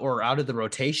or out of the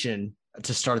rotation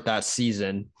to start that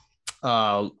season.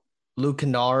 Luke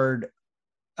Kennard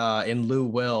and Lou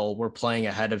Will were playing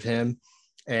ahead of him,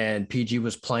 and PG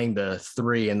was playing the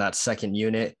three in that second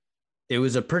unit. It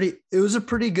was a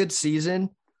pretty good season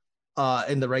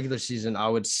in the regular season, I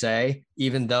would say,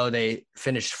 even though they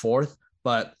finished fourth.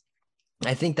 But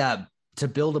I think that to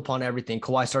build upon everything,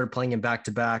 Kawhi started playing in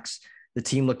back-to-backs. The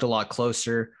team looked a lot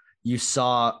closer. You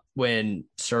saw when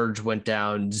Serge went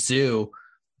down, Zoo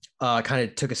kind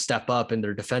of took a step up in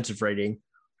their defensive rating,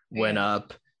 went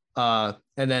up. And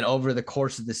then over the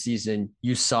course of the season,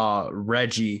 you saw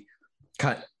Reggie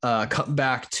come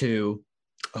back to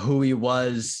who he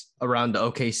was around the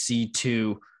OKC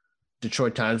to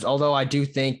Detroit Times. Although I do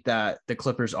think that the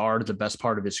Clippers are the best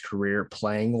part of his career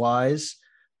playing wise.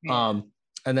 And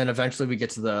then eventually we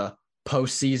get to the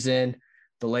postseason.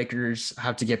 The Lakers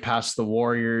have to get past the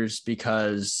Warriors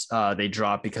because they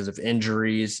dropped because of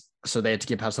injuries. So they had to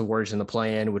get past the Warriors in the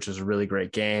play-in, which was a really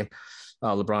great game.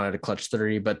 LeBron had a clutch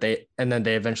 30, but then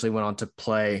they eventually went on to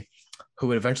play who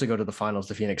would eventually go to the finals,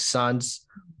 the Phoenix Suns.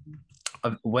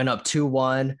 Went up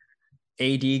 2-1.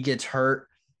 AD gets hurt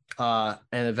and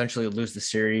eventually lose the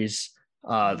series.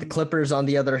 The Clippers, on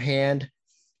the other hand,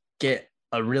 get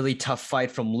a really tough fight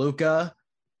from Luka,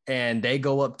 and they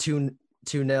go up 2-0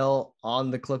 2-0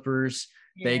 on the Clippers.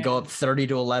 They go up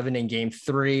 30-11 in game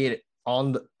 3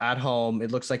 at home.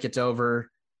 It looks like it's over.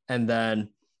 And then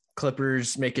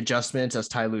Clippers make adjustments as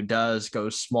Ty Lue does,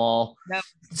 goes small.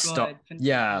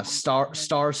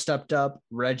 Star stepped up.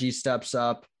 Reggie steps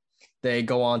up. They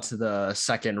go on to the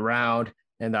second round,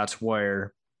 and that's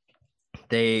where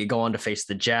they go on to face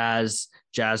the Jazz.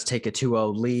 Jazz take a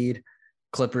 2-0 lead.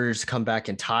 Clippers come back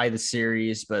and tie the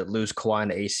series, but lose Kawhi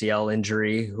an ACL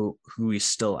injury, who he's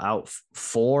still out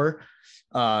for.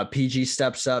 PG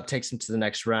steps up, takes him to the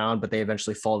next round, but they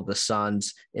eventually fall to the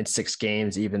Suns in 6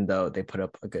 games, even though they put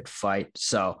up a good fight.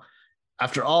 So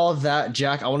after all of that,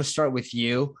 Jack, I want to start with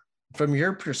you. From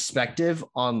your perspective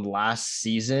on last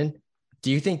season,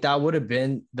 do you think that would have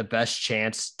been the best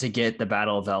chance to get the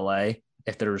Battle of LA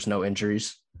if there was no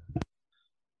injuries?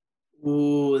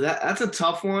 Ooh, that's a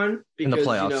tough one because, in the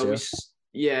playoffs,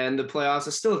 in the playoffs,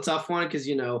 it's still a tough one because,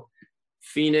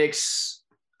 Phoenix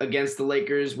against the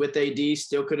Lakers with AD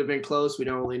still could have been close. We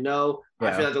don't really know. Yeah.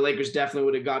 I feel like the Lakers definitely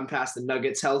would have gotten past the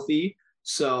Nuggets healthy.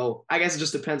 So I guess it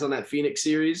just depends on that Phoenix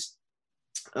series.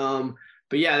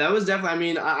 But yeah, that was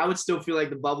definitely, I would still feel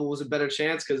like the bubble was a better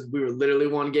chance because we were literally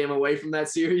 1 game away from that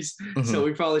series. Mm-hmm. So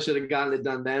we probably should have gotten it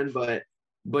done then.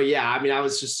 But yeah, I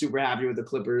was just super happy with the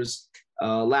Clippers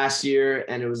last year.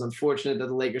 And it was unfortunate that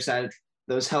the Lakers had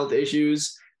those health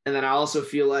issues. And then I also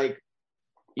feel like,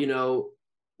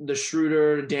 the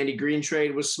Schroeder, Danny Green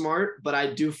trade was smart, but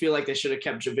I do feel like they should have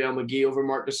kept JaVale McGee over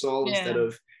Marc Gasol instead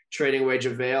of trading away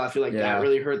JaVale. I feel like that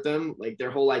really hurt them. Like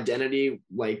their whole identity,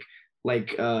 like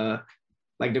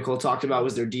Nicole talked about,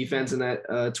 was their defense in that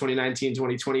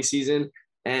 2019-2020 season.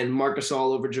 And Marc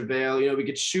Gasol over JaVale, we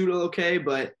could shoot okay,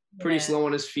 but pretty slow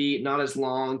on his feet, not as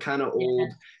long, kind of old.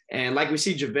 And like we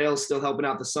see JaVale still helping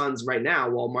out the Suns right now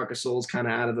while Marc Gasol's kind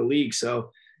of out of the league.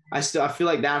 So I feel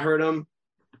like that hurt them.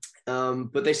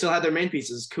 But they still had their main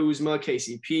pieces, Kuzma,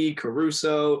 KCP,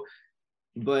 Caruso.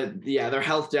 But yeah, their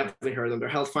health definitely hurt them. Their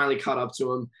health finally caught up to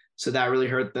them. So that really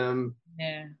hurt them.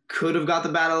 Yeah. Could have got the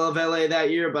Battle of LA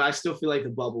that year, but I still feel like the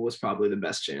bubble was probably the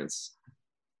best chance.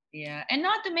 Yeah. And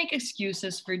not to make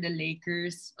excuses for the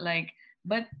Lakers,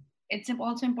 but it's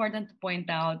also important to point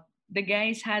out the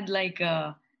guys had like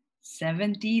a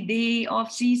 70-day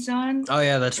off season. Oh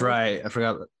yeah, that's right. I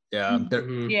forgot. Yeah.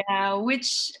 Yeah,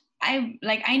 which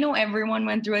I know everyone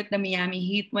went through it. The Miami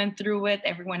Heat went through it.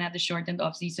 Everyone had the shortened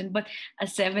off season, but a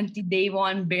 70-day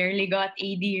one barely got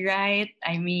AD right.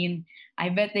 I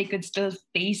bet they could still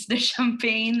taste the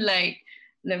champagne. Like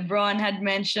LeBron had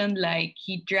mentioned, like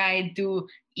he tried to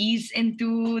ease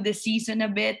into the season a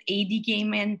bit. AD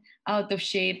came in out of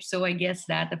shape, so I guess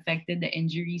that affected the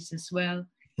injuries as well.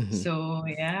 Mm-hmm. So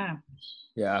yeah.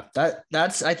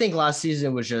 That's I think last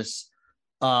season was just.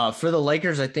 For the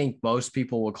Lakers, I think most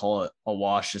people would call it a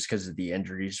wash just because of the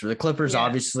injuries. For the Clippers,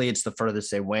 obviously, it's the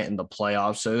furthest they went in the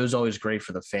playoffs, so it was always great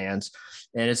for the fans.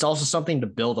 And it's also something to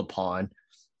build upon.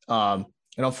 And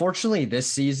unfortunately,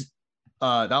 this season,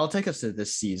 that'll take us to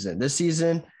this season. This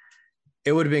season,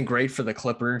 it would have been great for the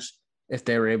Clippers if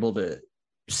they were able to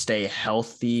stay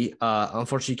healthy.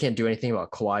 Unfortunately, you can't do anything about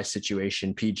Kawhi's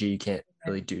situation. PG can't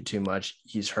really do too much.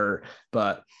 He's hurt.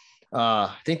 But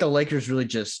I think the Lakers really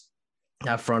just –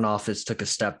 that front office took a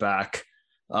step back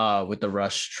with the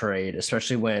Russ trade,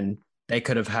 especially when they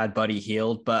could have had Buddy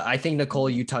Hield. But I think, Nicole,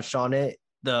 you touched on it.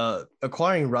 The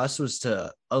acquiring Russ was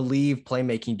to alleviate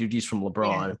playmaking duties from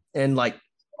LeBron. Yeah. And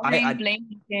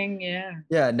playmaking.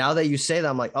 Now that you say that,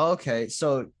 I'm like, oh, okay.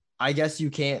 So I guess you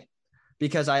can't,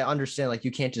 because I understand, like, you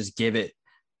can't just give it,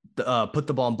 put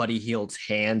the ball in Buddy Hield's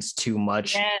hands too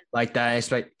much like that. I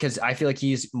expect, because I feel like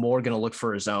he's more going to look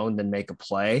for his own than make a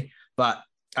play. But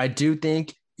I do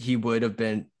think he would have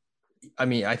been.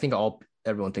 I think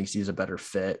everyone thinks he's a better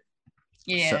fit.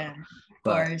 Yeah, so, of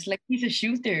course. Like he's a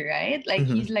shooter, right? Like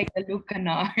he's like the Luke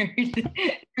Kennard,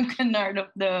 Luke Kennard of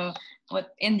the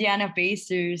Indiana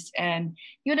Pacers, and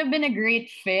he would have been a great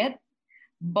fit.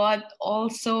 But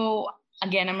also,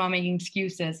 again, I'm not making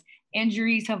excuses.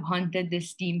 Injuries have hunted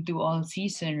this team to all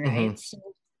season, right? So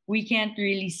we can't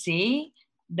really say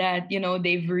that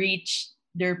they've reached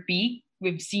their peak.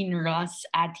 We've seen Russ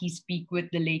at his peak with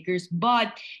the Lakers,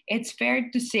 but it's fair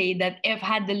to say that if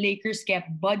had the Lakers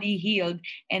kept Buddy Hield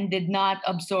and did not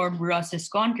absorb Russ's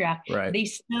contract, they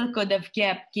still could have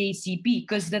kept KCP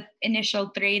because the initial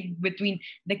trade between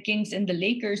the Kings and the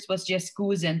Lakers was just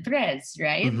Kuz and Trez,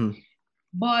 right? Mm-hmm.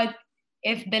 But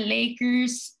if the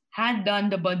Lakers had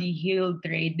done the Buddy Hield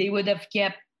trade, they would have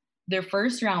kept their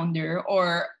first rounder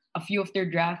or a few of their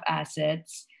draft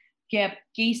assets, kept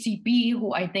KCP,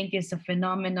 who I think is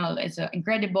an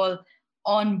incredible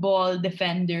on-ball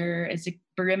defender, as a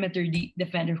perimeter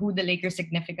defender, who the Lakers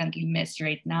significantly miss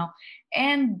right now.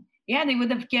 And yeah, they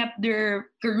would have kept their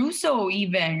Caruso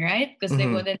even, right? Because they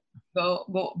wouldn't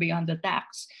go beyond the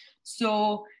tax.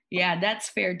 So yeah, that's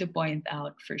fair to point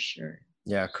out for sure.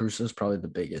 Yeah, Caruso is probably the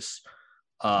biggest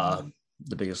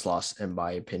loss in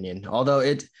my opinion. Although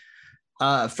it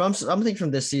from something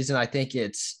from this season, I think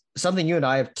it's something you and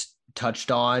I have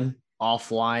touched on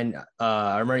offline.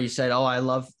 I remember you said, "Oh, I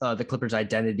love the Clippers'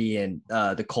 identity and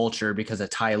the culture because of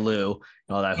Ty Lue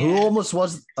and all that." Yeah. Who almost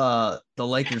was the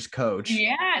Lakers coach?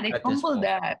 Yeah, they fumbled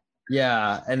that.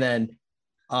 Yeah, and then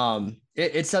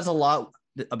it says a lot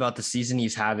about the season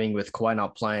he's having with Kawhi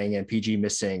not playing and PG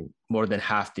missing more than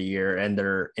half the year, and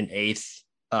they're in 8th.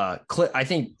 I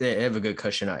think they have a good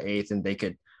cushion at 8th, and they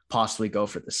could possibly go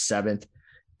for the 7th.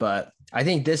 But I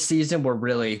think this season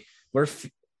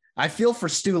I feel for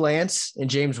Stu Lance and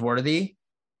James Worthy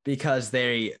because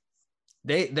they're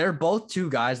both two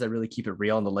guys that really keep it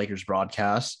real on the Lakers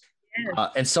broadcast.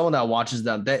 And someone that watches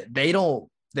them, they don't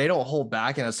hold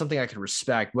back, and it's something I can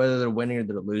respect. Whether they're winning or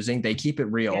they're losing, they keep it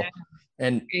real. Yeah.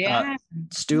 And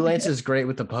Stu Lance is great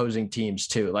with opposing teams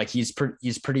too. Like he's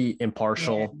pretty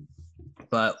impartial. Yeah.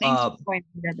 But thanks for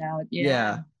pointing that out.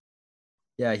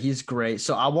 Yeah, he's great.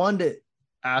 So I wanted to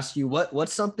ask you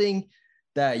what's something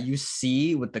that you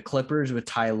see with the Clippers with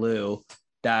Ty Lue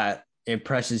that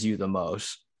impresses you the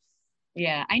most?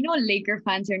 Yeah, I know Laker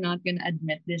fans are not going to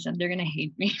admit this and they're going to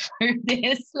hate me for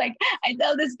this. Like, I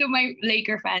tell this to my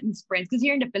Laker fans friends because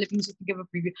here in the Philippines, just to give a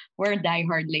preview, we're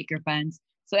diehard Laker fans.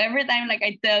 So every time like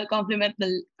I compliment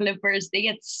the Clippers, they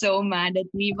get so mad at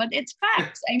me. But it's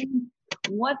facts. I mean,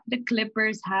 what the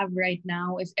Clippers have right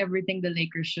now is everything the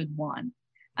Lakers should want.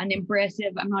 An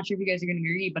impressive, I'm not sure if you guys are going to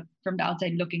agree, but from the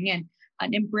outside looking in,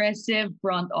 an impressive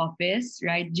front office,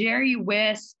 right? Jerry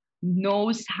West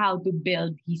knows how to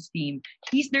build his team.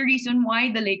 He's the reason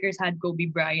why the Lakers had Kobe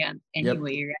Bryant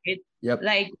anyway, right? Yep.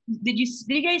 Like, did you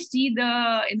guys see in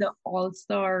the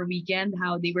All-Star weekend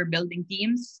how they were building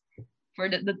teams for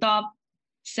the top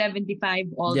 75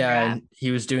 all draft? And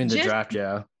he was doing the draft,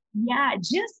 yeah. Yeah,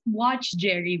 just watch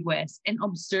Jerry West and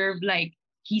observe like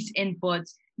his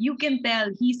inputs. You can tell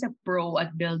he's a pro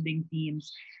at building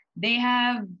teams.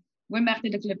 Going back to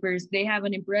the Clippers, they have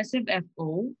an impressive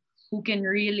FO who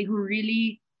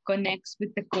really connects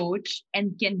with the coach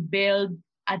and can build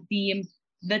a team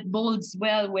that bolds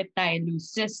well with Ty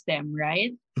Lue's system,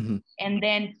 right? Mm-hmm. And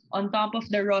then on top of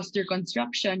the roster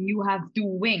construction, you have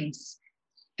two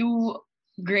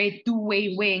great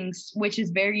two-way wings, which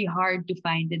is very hard to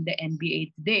find in the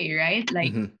NBA today, right?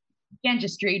 Like you can't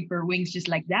just trade for wings just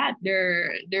like that.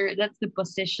 That's the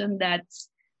position that's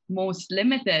most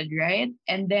limited, right?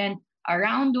 And then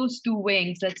around those two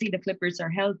wings, let's say the Clippers are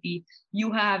healthy,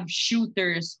 you have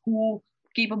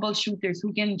capable shooters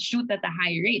who can shoot at a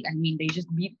high rate. I mean, they just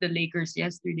beat the Lakers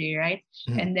yesterday, right?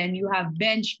 Mm-hmm. And then you have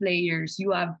bench players,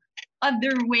 you have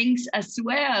other wings as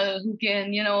well who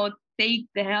can, take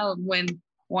the helm when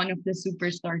one of the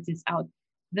superstars is out.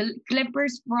 The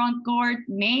Clippers front court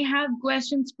may have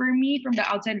questions for me from the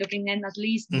outside looking in at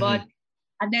least, but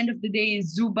at the end of the day,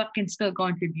 Zubac can still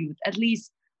contribute, at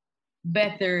least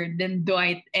better than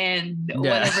Dwight and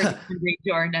whatever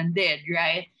Jordan did,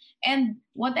 right? And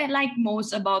what I like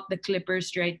most about the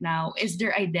Clippers right now is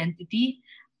their identity.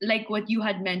 Like what you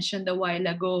had mentioned a while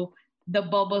ago, the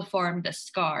bubble formed a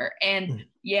scar. And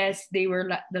yes, they were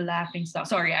the laughing stock.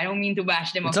 Sorry, I don't mean to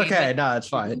bash them. It's okay. No, it's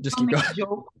fine. Just keep going.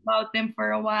 Joke about them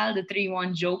for a while, the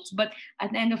 3-1 jokes. But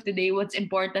at the end of the day, what's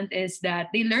important is that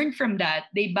they learned from that.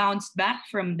 They bounced back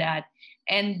from that.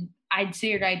 And I'd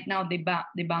say right now they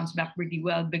bounce back pretty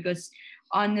well because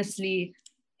honestly,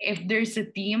 if there's a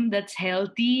team that's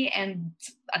healthy and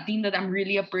a team that I'm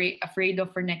really afraid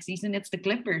of for next season, it's the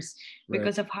Clippers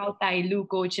because of how Ty Lue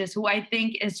coaches, who I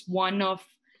think is one of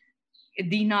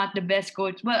not the best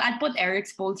coach. Well, I'd put Eric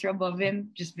Spoelstra above him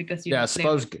just because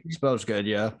Spo's good,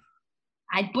 yeah.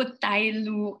 I'd put Ty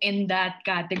Lue in that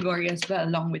category as well,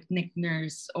 along with Nick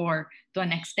Nurse or to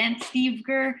an extent Steve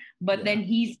Kerr. But then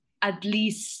he's at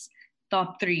least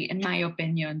top 3 in my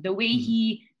opinion. The way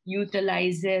he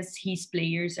utilizes his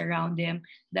players around him,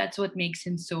 that's what makes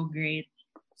him so great.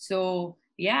 So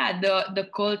yeah, the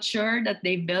culture that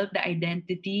they built, the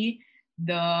identity,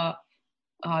 their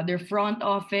front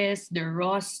office, their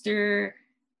roster,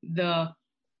 the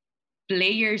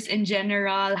players in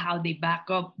general, how they back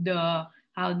up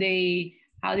how they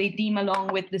team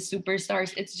along with the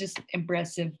superstars, it's just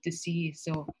impressive to see.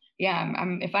 So yeah,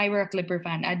 if I were a Clipper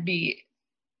fan, I'd be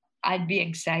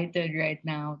excited right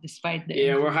now, despite the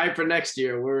injury. We're hyped for next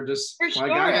year. We're just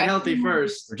gotta get healthy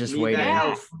first. We're just waiting.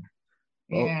 Health.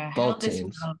 Both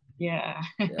teams. Yeah.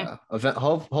 Yeah.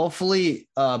 Hopefully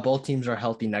both teams are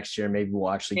healthy next year. Maybe we'll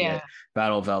actually get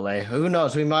Battle of LA. Who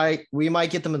knows? We might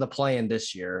get them in the play-in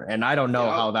this year. And I don't know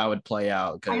how that would play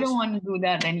out. I don't want to do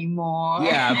that anymore.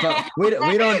 Yeah, but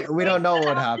we don't know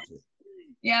what happened.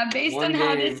 Yeah, based on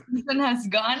how this season has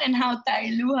gone and how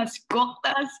Ty Lue has cooked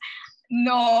us,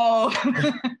 no.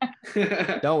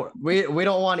 No, we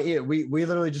don't want to. We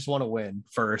literally just want to win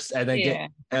first, and then get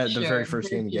the very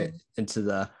first game to get into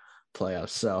the playoffs.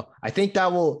 So I think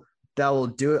that will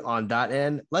do it on that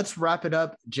end. Let's wrap it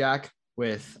up, Jack,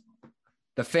 with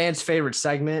the fans' favorite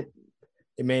segment.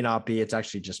 It may not be. It's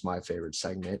actually just my favorite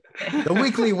segment, the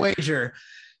weekly wager.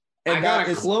 And I got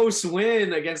a close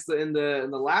win against in the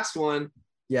last one.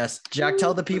 Yes, Jack.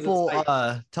 Tell the people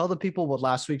what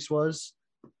last week's was.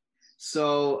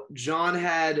 So John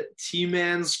had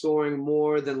T-Man scoring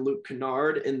more than Luke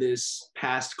Kennard in this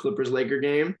past Clippers-Laker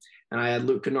game, and I had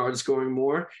Luke Kennard scoring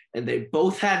more, and they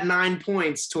both had 9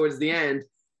 points towards the end.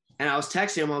 And I was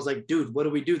texting him. I was like, dude, what do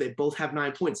we do? They both have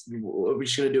 9 points. What are we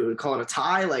just going to do? Call it a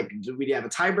tie? Like, do we have a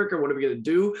tiebreaker? What are we going to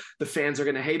do? The fans are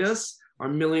going to hate us, our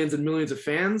millions and millions of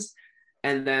fans.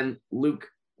 And then Luke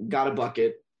got a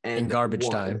bucket. And in garbage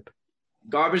time.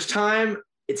 Garbage time,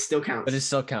 it still counts. But it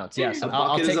still counts, yes.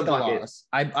 I'll take the loss.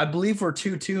 I believe we're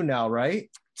 2-2 now, right?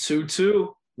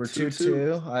 2-2. We're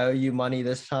 2-2. I owe you money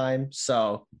this time.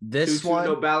 So this 2-2, one.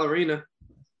 no ballerina.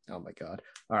 Oh my God.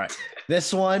 All right.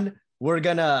 This one, we're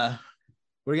gonna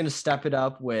step it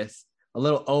up with a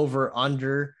little over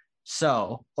under.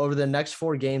 So over the next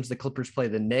 4 games, the Clippers play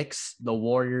the Knicks, the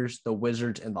Warriors, the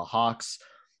Wizards, and the Hawks.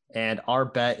 And our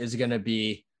bet is gonna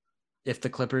be if the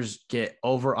Clippers get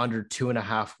over under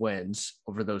 2.5 wins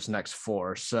over those next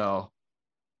 4. So,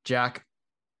 Jack,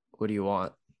 what do you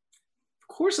want?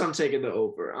 Of course I'm taking the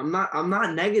over. I'm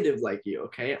not negative like you,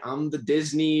 okay? I'm the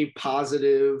Disney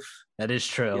positive. That is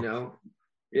true. You know?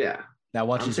 Yeah.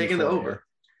 Now I'm taking the over.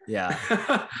 Yeah.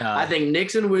 I think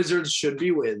Knicks and Wizards should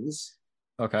be wins.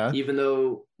 Okay. Even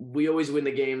though we always win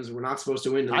the games, we're not supposed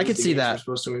to win. I could see that. We're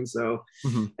supposed to win. So,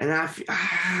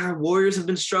 and Warriors have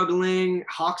been struggling.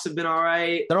 Hawks have been all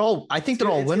right. I think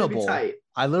they're all winnable.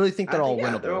 I literally think they're all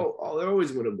winnable. They're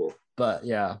always winnable. But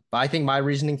yeah, I think my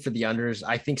reasoning for the unders,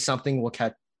 I think something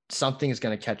is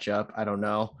going to catch up. I don't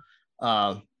know.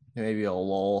 Maybe a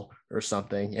lull or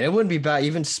something. And it wouldn't be bad.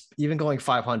 Even going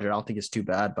 500, I don't think it's too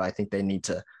bad, but I think they need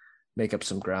to make up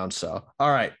some ground. So,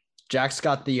 all right. Jack's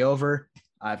got the over.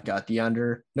 I've got the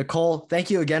under. Nicole,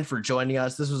 thank you again for joining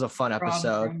us. This was a fun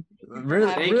episode.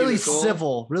 Really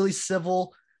civil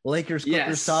Lakers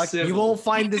Clippers talk. Civil. You won't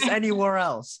find this anywhere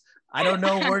else. I don't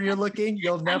know where you're looking.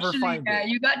 You'll never find it.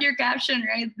 You got your caption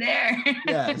right there.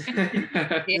 Yeah.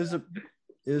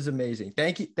 It was amazing.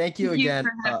 Thank you again.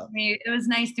 For having me. It was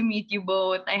nice to meet you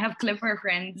both. I have Clipper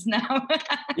friends now.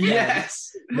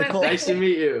 Yes. Nicole, nice to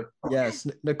meet you. Yes.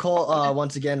 Nicole,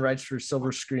 once again, writes for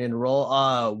Silver Screen and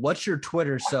Roll. What's your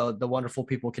Twitter so the wonderful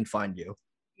people can find you?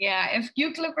 Yeah, if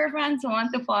you Clipper fans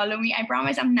want to follow me, I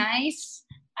promise I'm nice.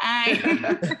 I'm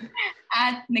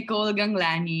at Nicole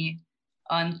Ganglani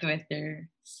on Twitter.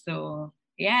 So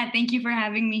yeah, thank you for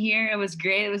having me here. It was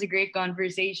great. It was a great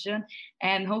conversation.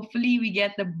 And hopefully we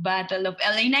get the Battle of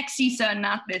LA next season,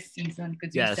 not this season,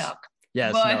 because we suck.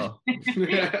 Yes, no.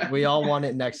 We all want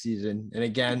it next season. And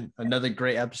again, another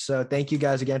great episode. Thank you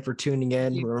guys again for tuning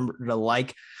in. Remember to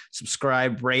like,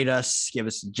 subscribe, rate us, give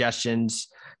us suggestions.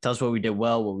 Tell us what we did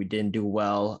well, what we didn't do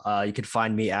well. You can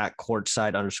find me at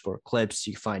courtside_clips.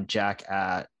 You can find Jack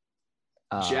at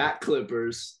Jack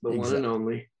Clippers, the one and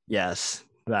only. Yes.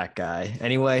 That guy.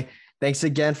 Anyway, thanks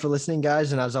again for listening,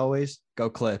 guys. And as always, go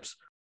Clips.